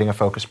 They're creating a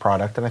focused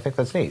product, and I think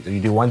that's neat. You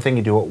do one thing,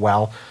 you do it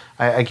well.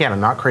 Again, I'm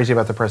not crazy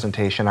about the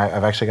presentation.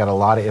 I've actually got a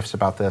lot of ifs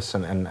about this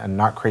and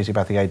not crazy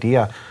about the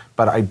idea,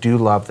 but I do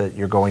love that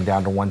you're going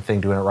down to one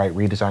thing, doing it right,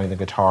 redesigning the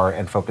guitar,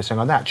 and focusing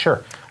on that.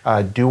 Sure,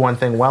 do one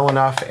thing well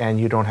enough, and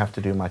you don't have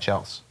to do much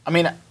else. I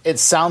mean, it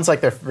sounds like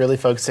they're really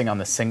focusing on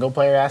the single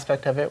player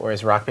aspect of it,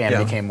 whereas Rock Band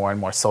Yeah. became more and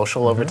more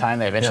social over time.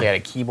 They eventually Yeah.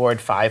 had a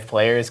keyboard, 5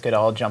 players could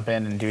all jump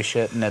in and do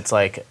shit, and it's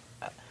like,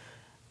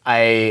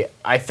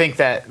 I think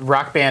that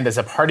Rock Band is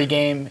a party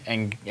game,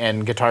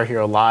 and Guitar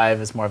Hero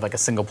Live is more of like a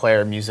single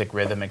player music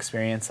rhythm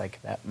experience. Like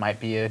that might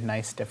be a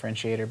nice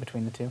differentiator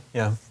between the two.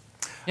 Yeah.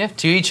 Yeah,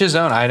 to each his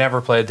own. I never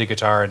played the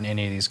guitar in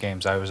any of these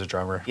games. I was a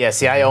drummer. Yeah,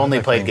 see, I only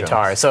played playing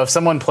guitar. drums. So if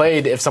someone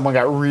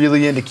got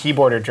really into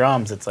keyboard or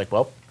drums, it's like,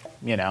 well,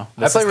 I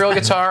this play is- real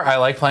guitar. I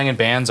like playing in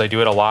bands. I do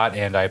it a lot,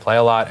 and I play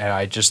a lot. And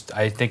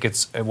I think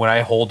it's when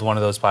I hold one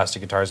of those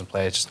plastic guitars and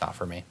play, it's just not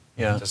for me.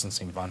 Yeah. It doesn't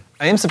seem fun.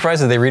 I am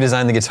surprised that they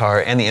redesigned the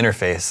guitar and the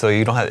interface, so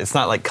you don't have. It's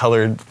not like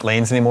colored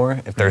lanes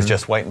anymore. If there's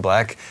just white and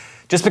black,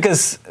 just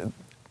because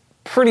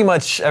pretty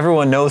much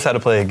everyone knows how to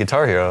play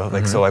Guitar Hero.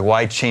 Like so, like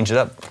why change it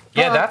up?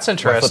 Yeah, that's Why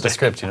interesting. flip the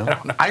script, you know?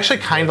 I actually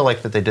kind of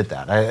like that they did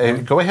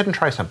that. Go ahead and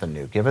try something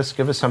new. Give us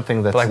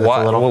something that's, Like, that's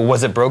why a little.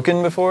 was it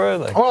broken before?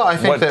 Like, Well, I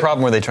think what that-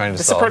 problem were they trying to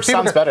This solve? approach People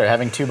sounds got- better,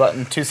 having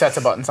two sets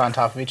of buttons on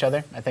top of each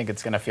other. I think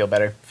it's going to feel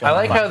better. I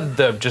like how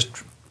the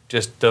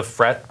just the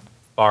fret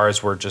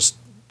bars were just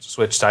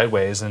switch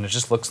sideways, and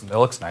it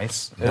looks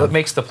nice. It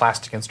makes the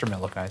plastic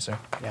instrument look nicer.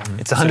 Yeah.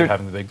 It's Instead of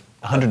having the big.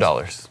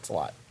 $100. It's a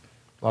lot.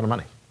 A lot of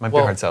money. Might be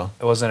a hard sell.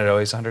 Wasn't it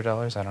always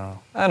 $100? I don't know.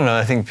 I don't know.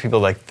 I think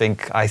people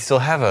think I still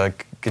have a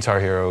Guitar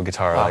Hero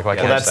guitar. Why Well,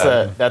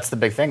 can't that's the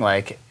big thing.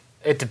 Like,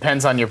 it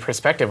depends on your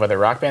perspective whether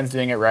Rock Band's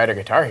doing it right or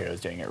Guitar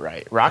Hero's doing it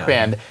right. Rock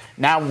Band,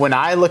 now when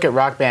I look at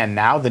Rock Band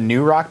now, the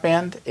new Rock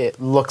Band,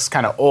 it looks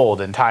kind of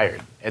old and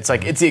tired. It's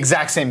like it's the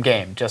exact same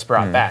game, just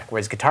brought back,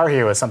 whereas Guitar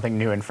Hero is something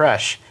new and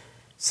fresh.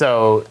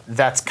 So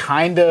that's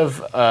kind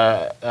of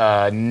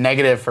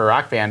negative for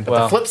Rock Band,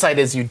 but the flip side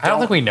is I don't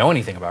think we know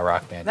anything about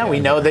Rock Band. No, yet. we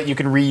know that you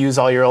can reuse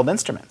all your old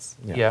instruments.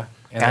 Yeah.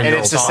 And your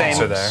it's the old same.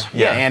 songs are there.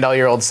 Yeah, and all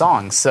your old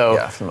songs. So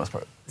Yeah, for the most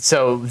part.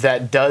 So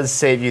that does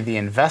save you the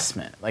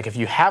investment. Like if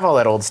you have all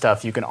that old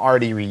stuff, you can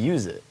already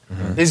reuse it.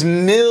 There's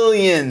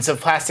millions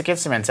of plastic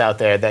instruments out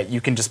there that you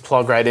can just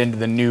plug right into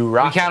the new We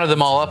Rock. counted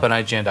them all up on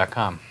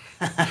IGN.com.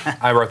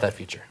 I wrote that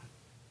feature.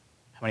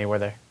 How many were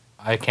there?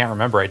 I can't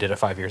remember. I did it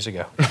 5 years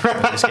ago.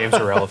 These games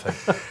are relevant.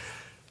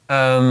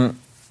 I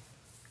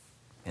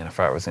forgot what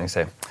I was going to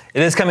say.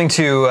 It is coming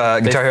to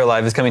Guitar Hero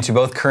Live is coming to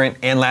both current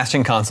and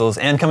last-gen consoles,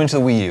 and coming to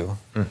the Wii U.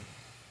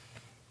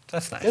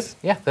 That's nice.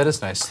 Yeah, that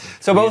is nice.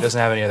 So Wii both- doesn't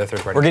have any other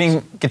third-party. We're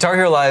getting Guitar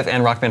Hero Live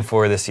and Rock Band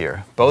 4 this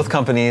year. Both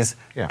companies,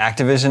 Yeah.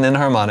 Activision and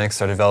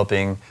Harmonix, are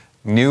developing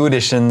new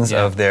editions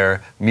Yeah. of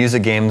their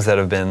music games that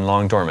have been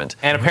long dormant.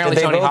 And apparently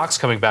Did they Tony both- Hawk's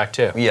coming back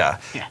too. Yeah.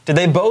 Did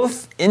they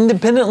both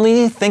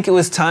independently think it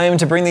was time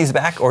to bring these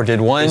back, or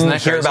did one Isn't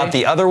that hear crazy? about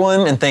the other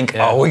one and think,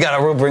 Yeah. oh, we got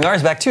to bring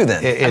ours back too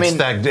then?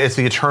 It's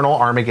the eternal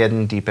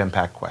Armageddon Deep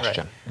Impact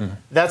question.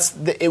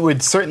 It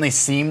would certainly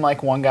seem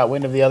like one got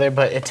wind of the other,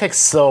 but it takes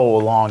so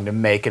long to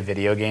make a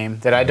video game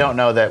that I don't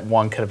know that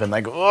one could have been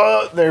like,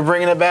 oh, they're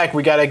bringing it back.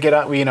 We got to get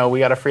up. We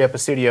got to free up a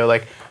studio.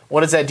 Like,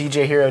 what has that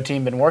DJ Hero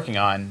team been working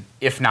on,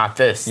 if not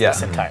this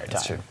entire time?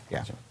 That's true.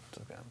 Yeah.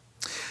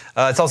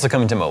 It's also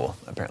coming to mobile,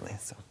 apparently.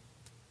 So.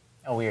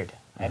 Oh, weird.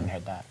 I hadn't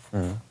heard that.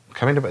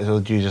 Coming to, so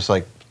do you just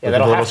like Yeah, look at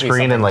that'll the have little to be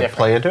screen and something like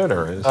play into it,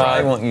 or is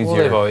I won't use Well,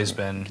 your they've always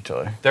been.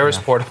 controller. There was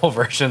portable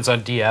versions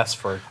on DS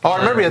for. Oh, I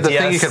remember you had the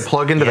thing you DS. could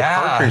plug into the Yeah,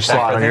 cartridge back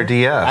slot on your then.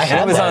 DS. I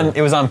had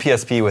It was that. on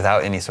PSP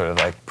without any sort of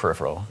like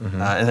peripheral,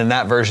 and then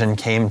that version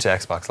came to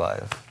Xbox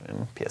Live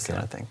and PSN,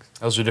 I think.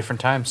 Those were different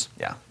times.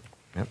 Yeah.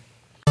 Yep.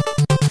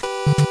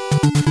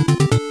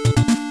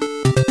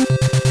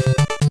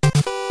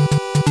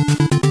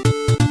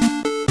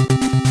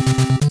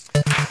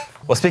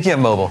 Well, speaking of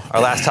mobile, our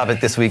last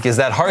topic this week is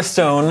that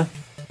Hearthstone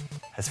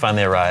has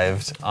finally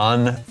arrived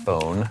on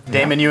phone.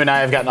 Damon, you and I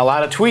have gotten a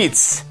lot of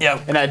tweets.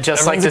 Yep. And I'd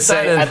just Everyone's like to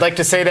say, excited. I'd like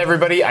to say to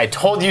everybody, I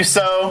told you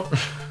so.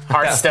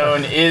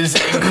 Hearthstone is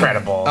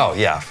incredible. Oh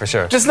yeah, for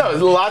sure. Just know,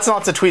 lots and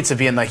lots of tweets of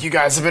being like, you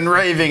guys have been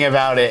raving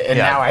about it, and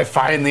Yeah. now I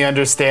finally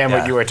understand Yeah.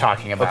 what you were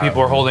talking about. But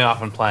people were holding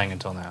off on playing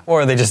until now.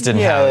 Or they just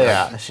didn't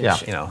have, yeah.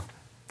 you know,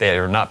 they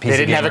are not PC They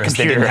didn't have a gamers,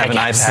 computer, they didn't have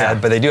I an guess. iPad, Yeah.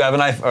 but they do have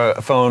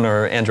a phone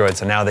or Android,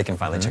 so now they can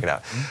finally check it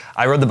out.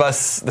 I rode the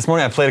bus this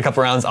morning. I played a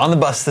couple rounds on the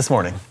bus this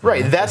morning.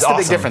 Right, that's It's the big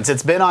awesome. difference.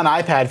 It's been on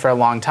iPad for a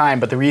long time,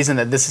 but the reason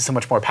that this is so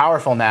much more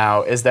powerful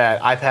now is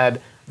that iPad.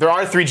 There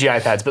are 3G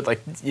iPads, but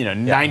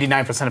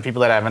 99% of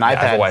people that have an iPad,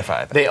 have a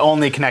Wi-Fi iPad. they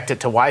only connect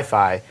it to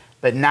Wi-Fi.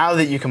 But now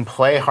that you can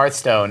play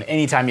Hearthstone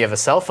anytime you have a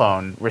cell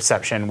phone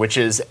reception, which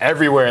is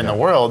everywhere in the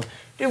world,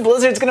 dude,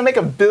 Blizzard's gonna make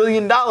 $1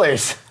 billion.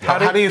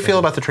 How do you feel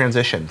about the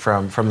transition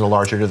from the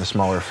larger to the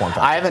smaller form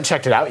factor? I haven't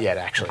checked it out yet,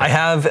 actually. I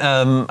have.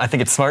 I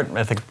think it's smart.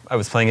 I think I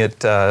was playing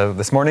it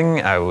this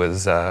morning. I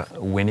was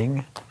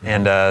winning,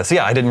 and so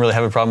yeah, I didn't really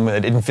have a problem. It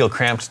didn't feel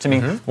cramped to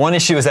me. One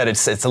issue is that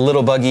it's a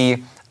little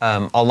buggy.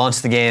 I'll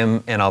launch the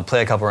game and I'll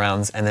play a couple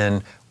rounds, and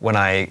then when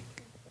I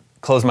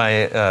close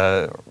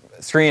my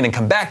screen and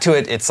come back to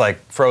it, it's like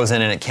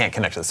frozen and it can't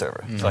connect to the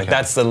server. So like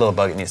that's the little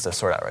bug it needs to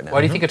sort out right now.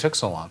 Why do you think it took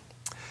so long?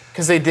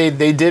 Because they did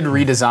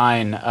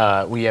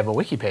redesign. We have a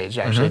wiki page,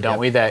 actually, don't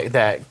we?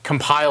 That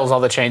compiles all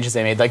the changes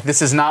they made. Like,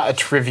 this is not a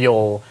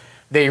trivial.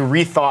 They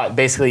rethought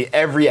basically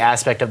every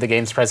aspect of the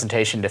game's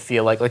presentation to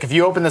feel like if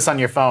you open this on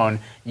your phone,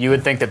 you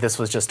would think that this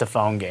was just a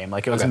phone game.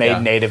 Like it was made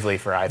natively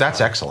for iPhone.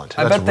 That's excellent.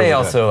 I That's bet they really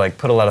also like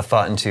put a lot of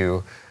thought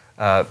into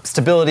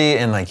stability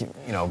and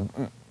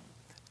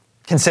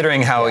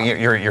considering how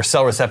your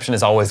cell reception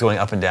is always going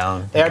up and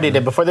down. They already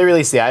did. Before they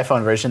released the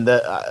iPhone version,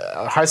 the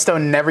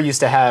Hearthstone never used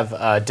to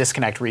have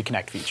disconnect,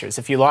 reconnect features.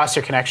 If you lost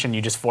your connection,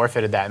 you just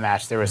forfeited that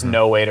match. There was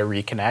no way to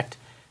reconnect.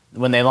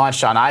 When they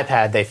launched on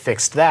iPad, they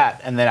fixed that,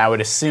 and then I would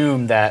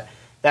assume that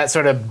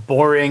sort of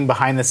boring,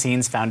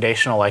 behind-the-scenes,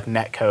 foundational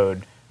net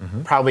code,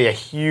 probably a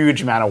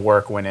huge amount of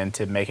work went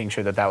into making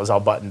sure that was all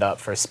buttoned up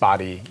for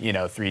spotty,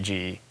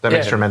 3G. That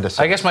makes tremendous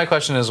sense. I guess my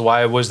question is,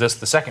 why was this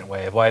the second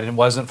wave? Why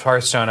wasn't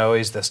Hearthstone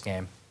always this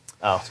game?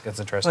 Oh. That's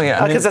interesting. Well,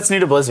 yeah. Because that's new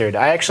to Blizzard.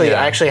 I actually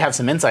Yeah. have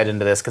some insight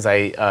into this because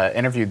I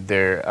interviewed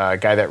their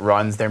guy that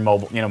runs their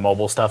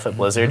mobile stuff at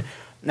Blizzard.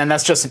 And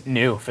that's just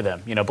new for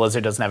them.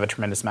 Blizzard doesn't have a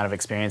tremendous amount of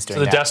experience doing So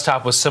the that.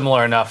 desktop was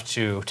similar enough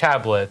to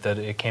tablet that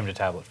it came to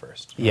tablet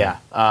first. Yeah,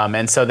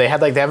 and so they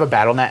have a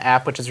BattleNet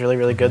app, which is really,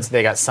 really good. So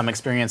they got some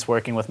experience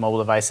working with mobile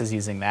devices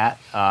using that,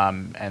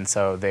 and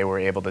so they were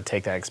able to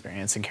take that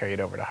experience and carry it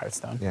over to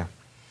Hearthstone. Yeah.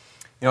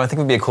 I think it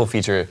would be a cool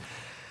feature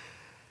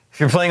if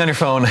you're playing on your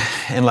phone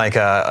and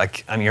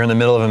you're in the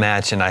middle of a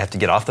match and I have to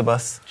get off the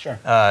bus. Sure.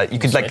 You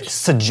could Switch.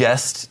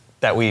 suggest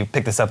that we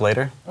pick this up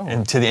later,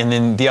 and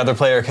then the other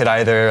player could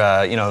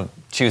either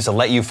choose to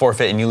let you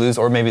forfeit and you lose,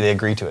 or maybe they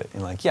agree to it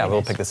and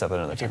we'll pick this up at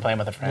another If you're time. playing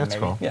with a friend, That's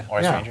maybe, cool. Yeah. or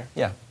a Yeah. stranger.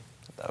 Yeah,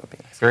 that would be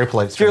nice. Very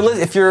polite.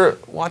 If you're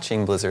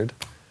watching Blizzard,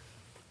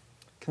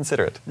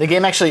 consider it. The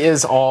game actually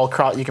is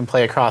you can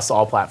play across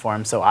all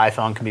platforms, so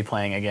iPhone can be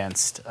playing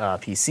against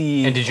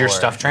PC. And did your or-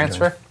 stuff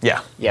transfer?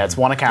 Yeah. Yeah, it's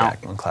one account.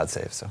 On Cloud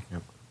Save. So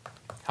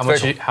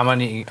How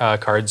many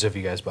cards have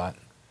you guys bought?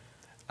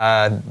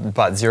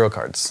 bought 0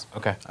 cards.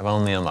 Okay. I've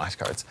only unlocked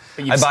cards.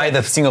 But you've I buy spent-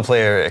 the single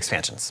player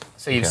expansions.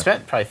 So you've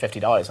spent probably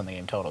 $50 on the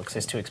game total because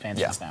there's 2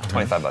 expansions Yeah, now.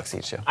 $25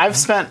 each. Yeah. I've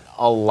spent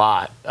a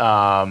lot,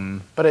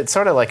 but it's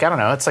sort of I don't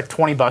know, it's like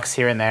 $20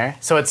 here and there.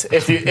 So it's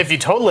if you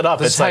total it up,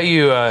 This it's is how like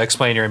you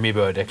explain your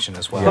amiibo addiction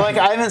as well. But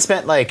I haven't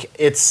spent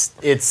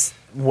it's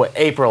what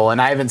April,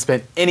 and I haven't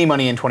spent any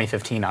money in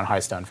 2015 on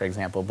Hearthstone, for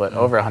example, but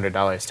over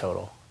 $100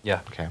 total. Yeah.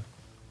 Okay.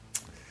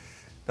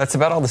 That's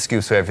about all the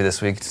scoops we have for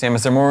this week. Sam,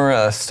 is there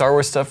more Star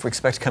Wars stuff we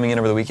expect coming in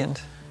over the weekend?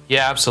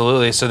 Yeah,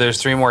 absolutely. So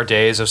there's 3 more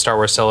days of Star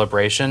Wars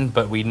Celebration,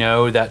 but we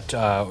know that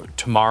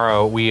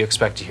tomorrow we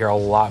expect to hear a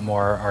lot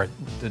more, or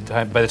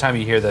by the time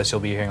you hear this,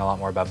 you'll be hearing a lot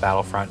more about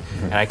Battlefront,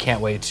 and I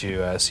can't wait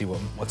to see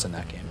what's in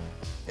that game.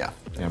 Yeah.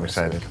 I'm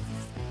excited.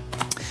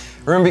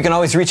 Remember, you can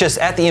always reach us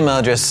at the email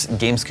address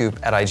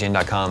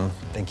gamescoop@ign.com.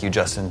 Thank you,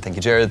 Justin. Thank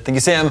you, Jared. Thank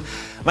you, Sam.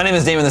 My name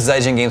is Damon. This is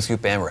IGN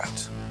Gamescoop, and we're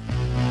out.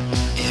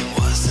 It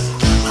wasn't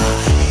the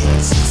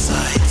lights and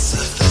sights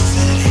of the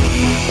city.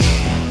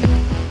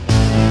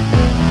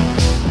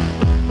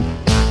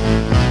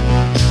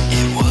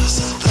 It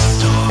wasn't the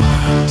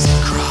storms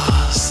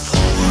across the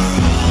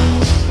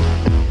world.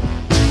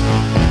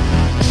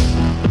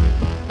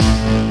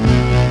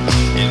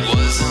 It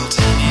wasn't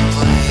any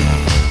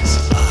place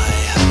I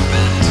have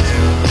been to.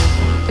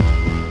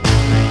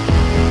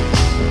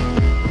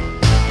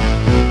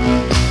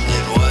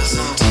 It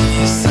wasn't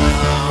any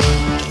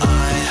sound I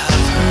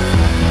have heard.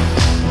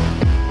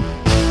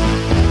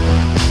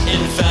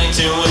 In fact,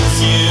 it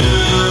was you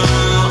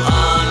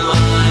on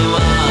my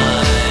mind.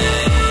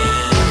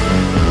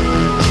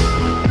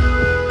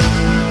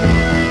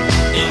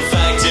 In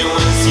fact, it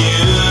was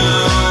you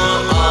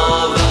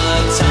all the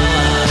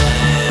time.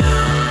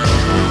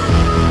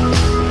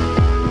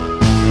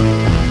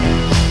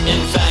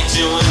 In fact,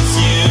 it was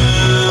you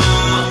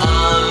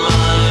on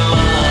my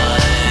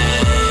mind.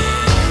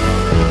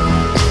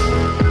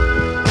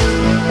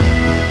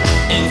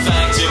 In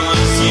fact, it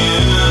was you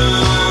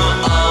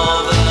all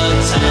the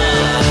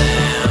time.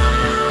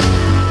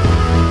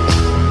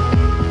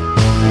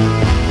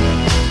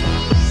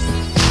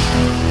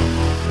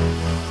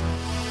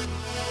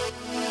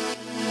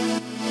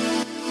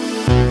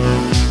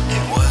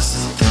 It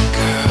wasn't the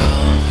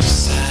girl who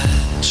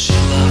said she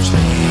loved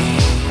me.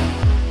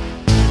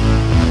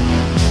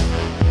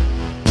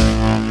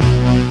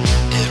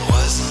 It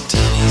wasn't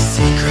any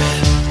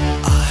secret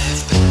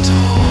I've been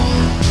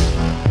told.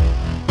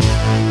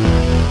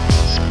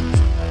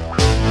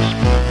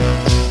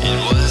 It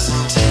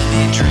wasn't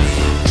any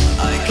dream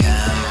I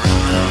can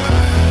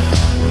remember.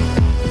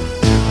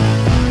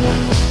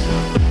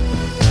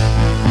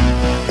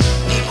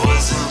 It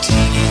wasn't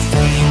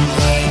anything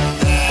like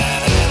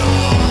that at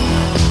all.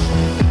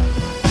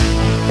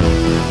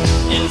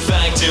 In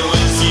fact, it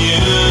was you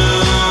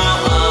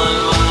on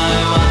my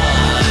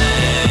mind.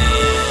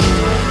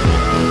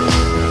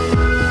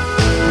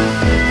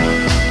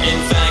 In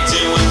fact,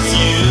 it was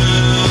you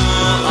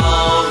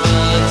all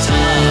the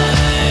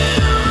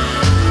time.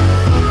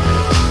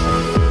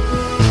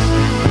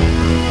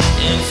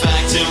 In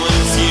fact, it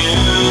was you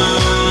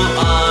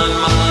on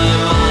my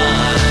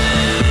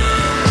mind.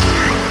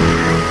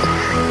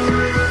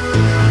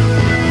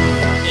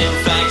 In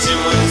fact, it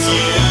was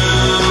you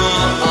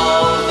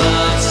all the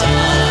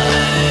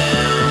time.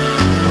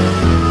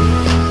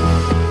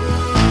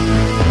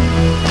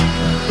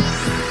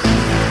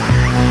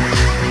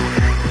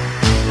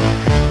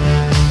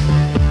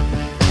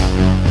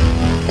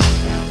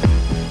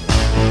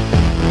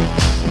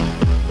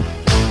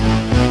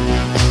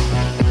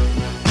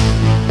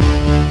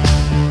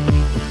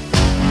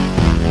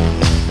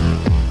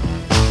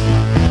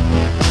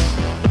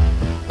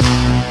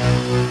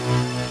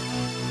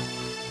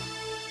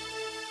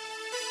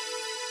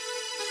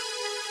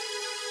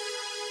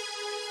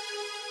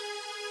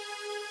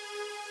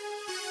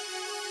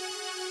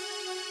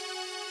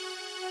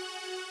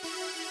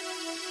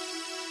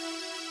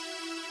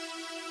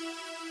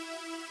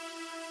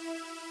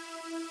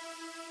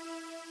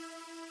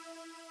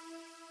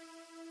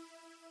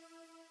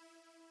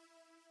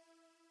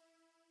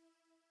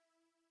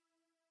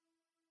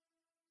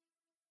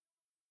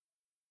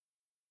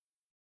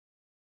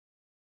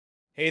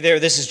 Hey there,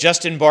 this is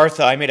Justin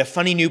Bartha. I made a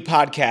funny new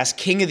podcast,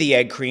 King of the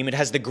Egg Cream. It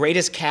has the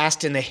greatest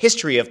cast in the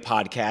history of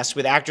podcasts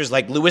with actors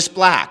like Louis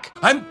Black,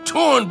 I'm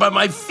torn by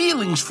my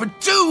feelings for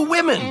two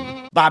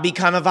women. Bobby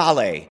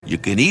Cannavale, You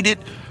can eat it,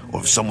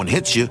 or if someone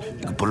hits you,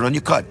 you can put it on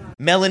your cut.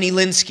 Melanie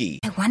Linsky,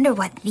 I wonder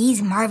what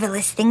these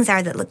marvelous things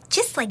are that look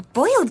just like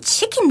boiled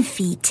chicken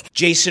feet.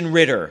 Jason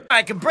Ritter,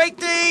 I can break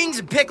things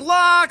and pick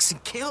locks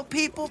and kill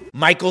people.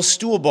 Michael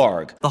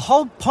Stuhlbarg, The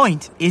whole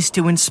point is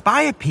to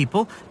inspire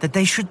people that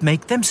they should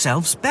make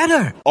themselves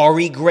better.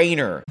 Ari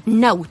Grainer,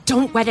 No,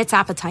 don't whet its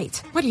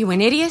appetite. What are you, an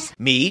idiot?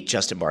 me,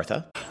 Justin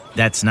Bartha,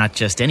 That's not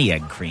just any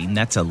egg cream,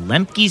 that's a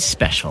Lemke's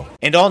special.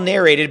 and all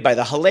narrated by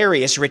the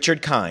hilarious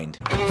Richard Kind.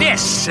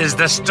 This is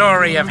the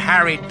story of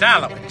Harry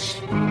Dalowitz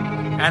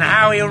and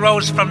how he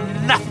rose from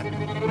nothing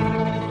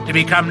to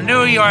become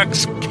New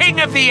York's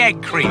King of the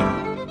Egg Cream.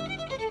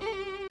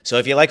 So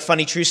if you like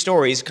funny true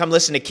stories, come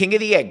listen to King of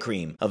the Egg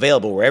Cream,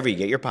 available wherever you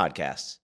get your podcasts.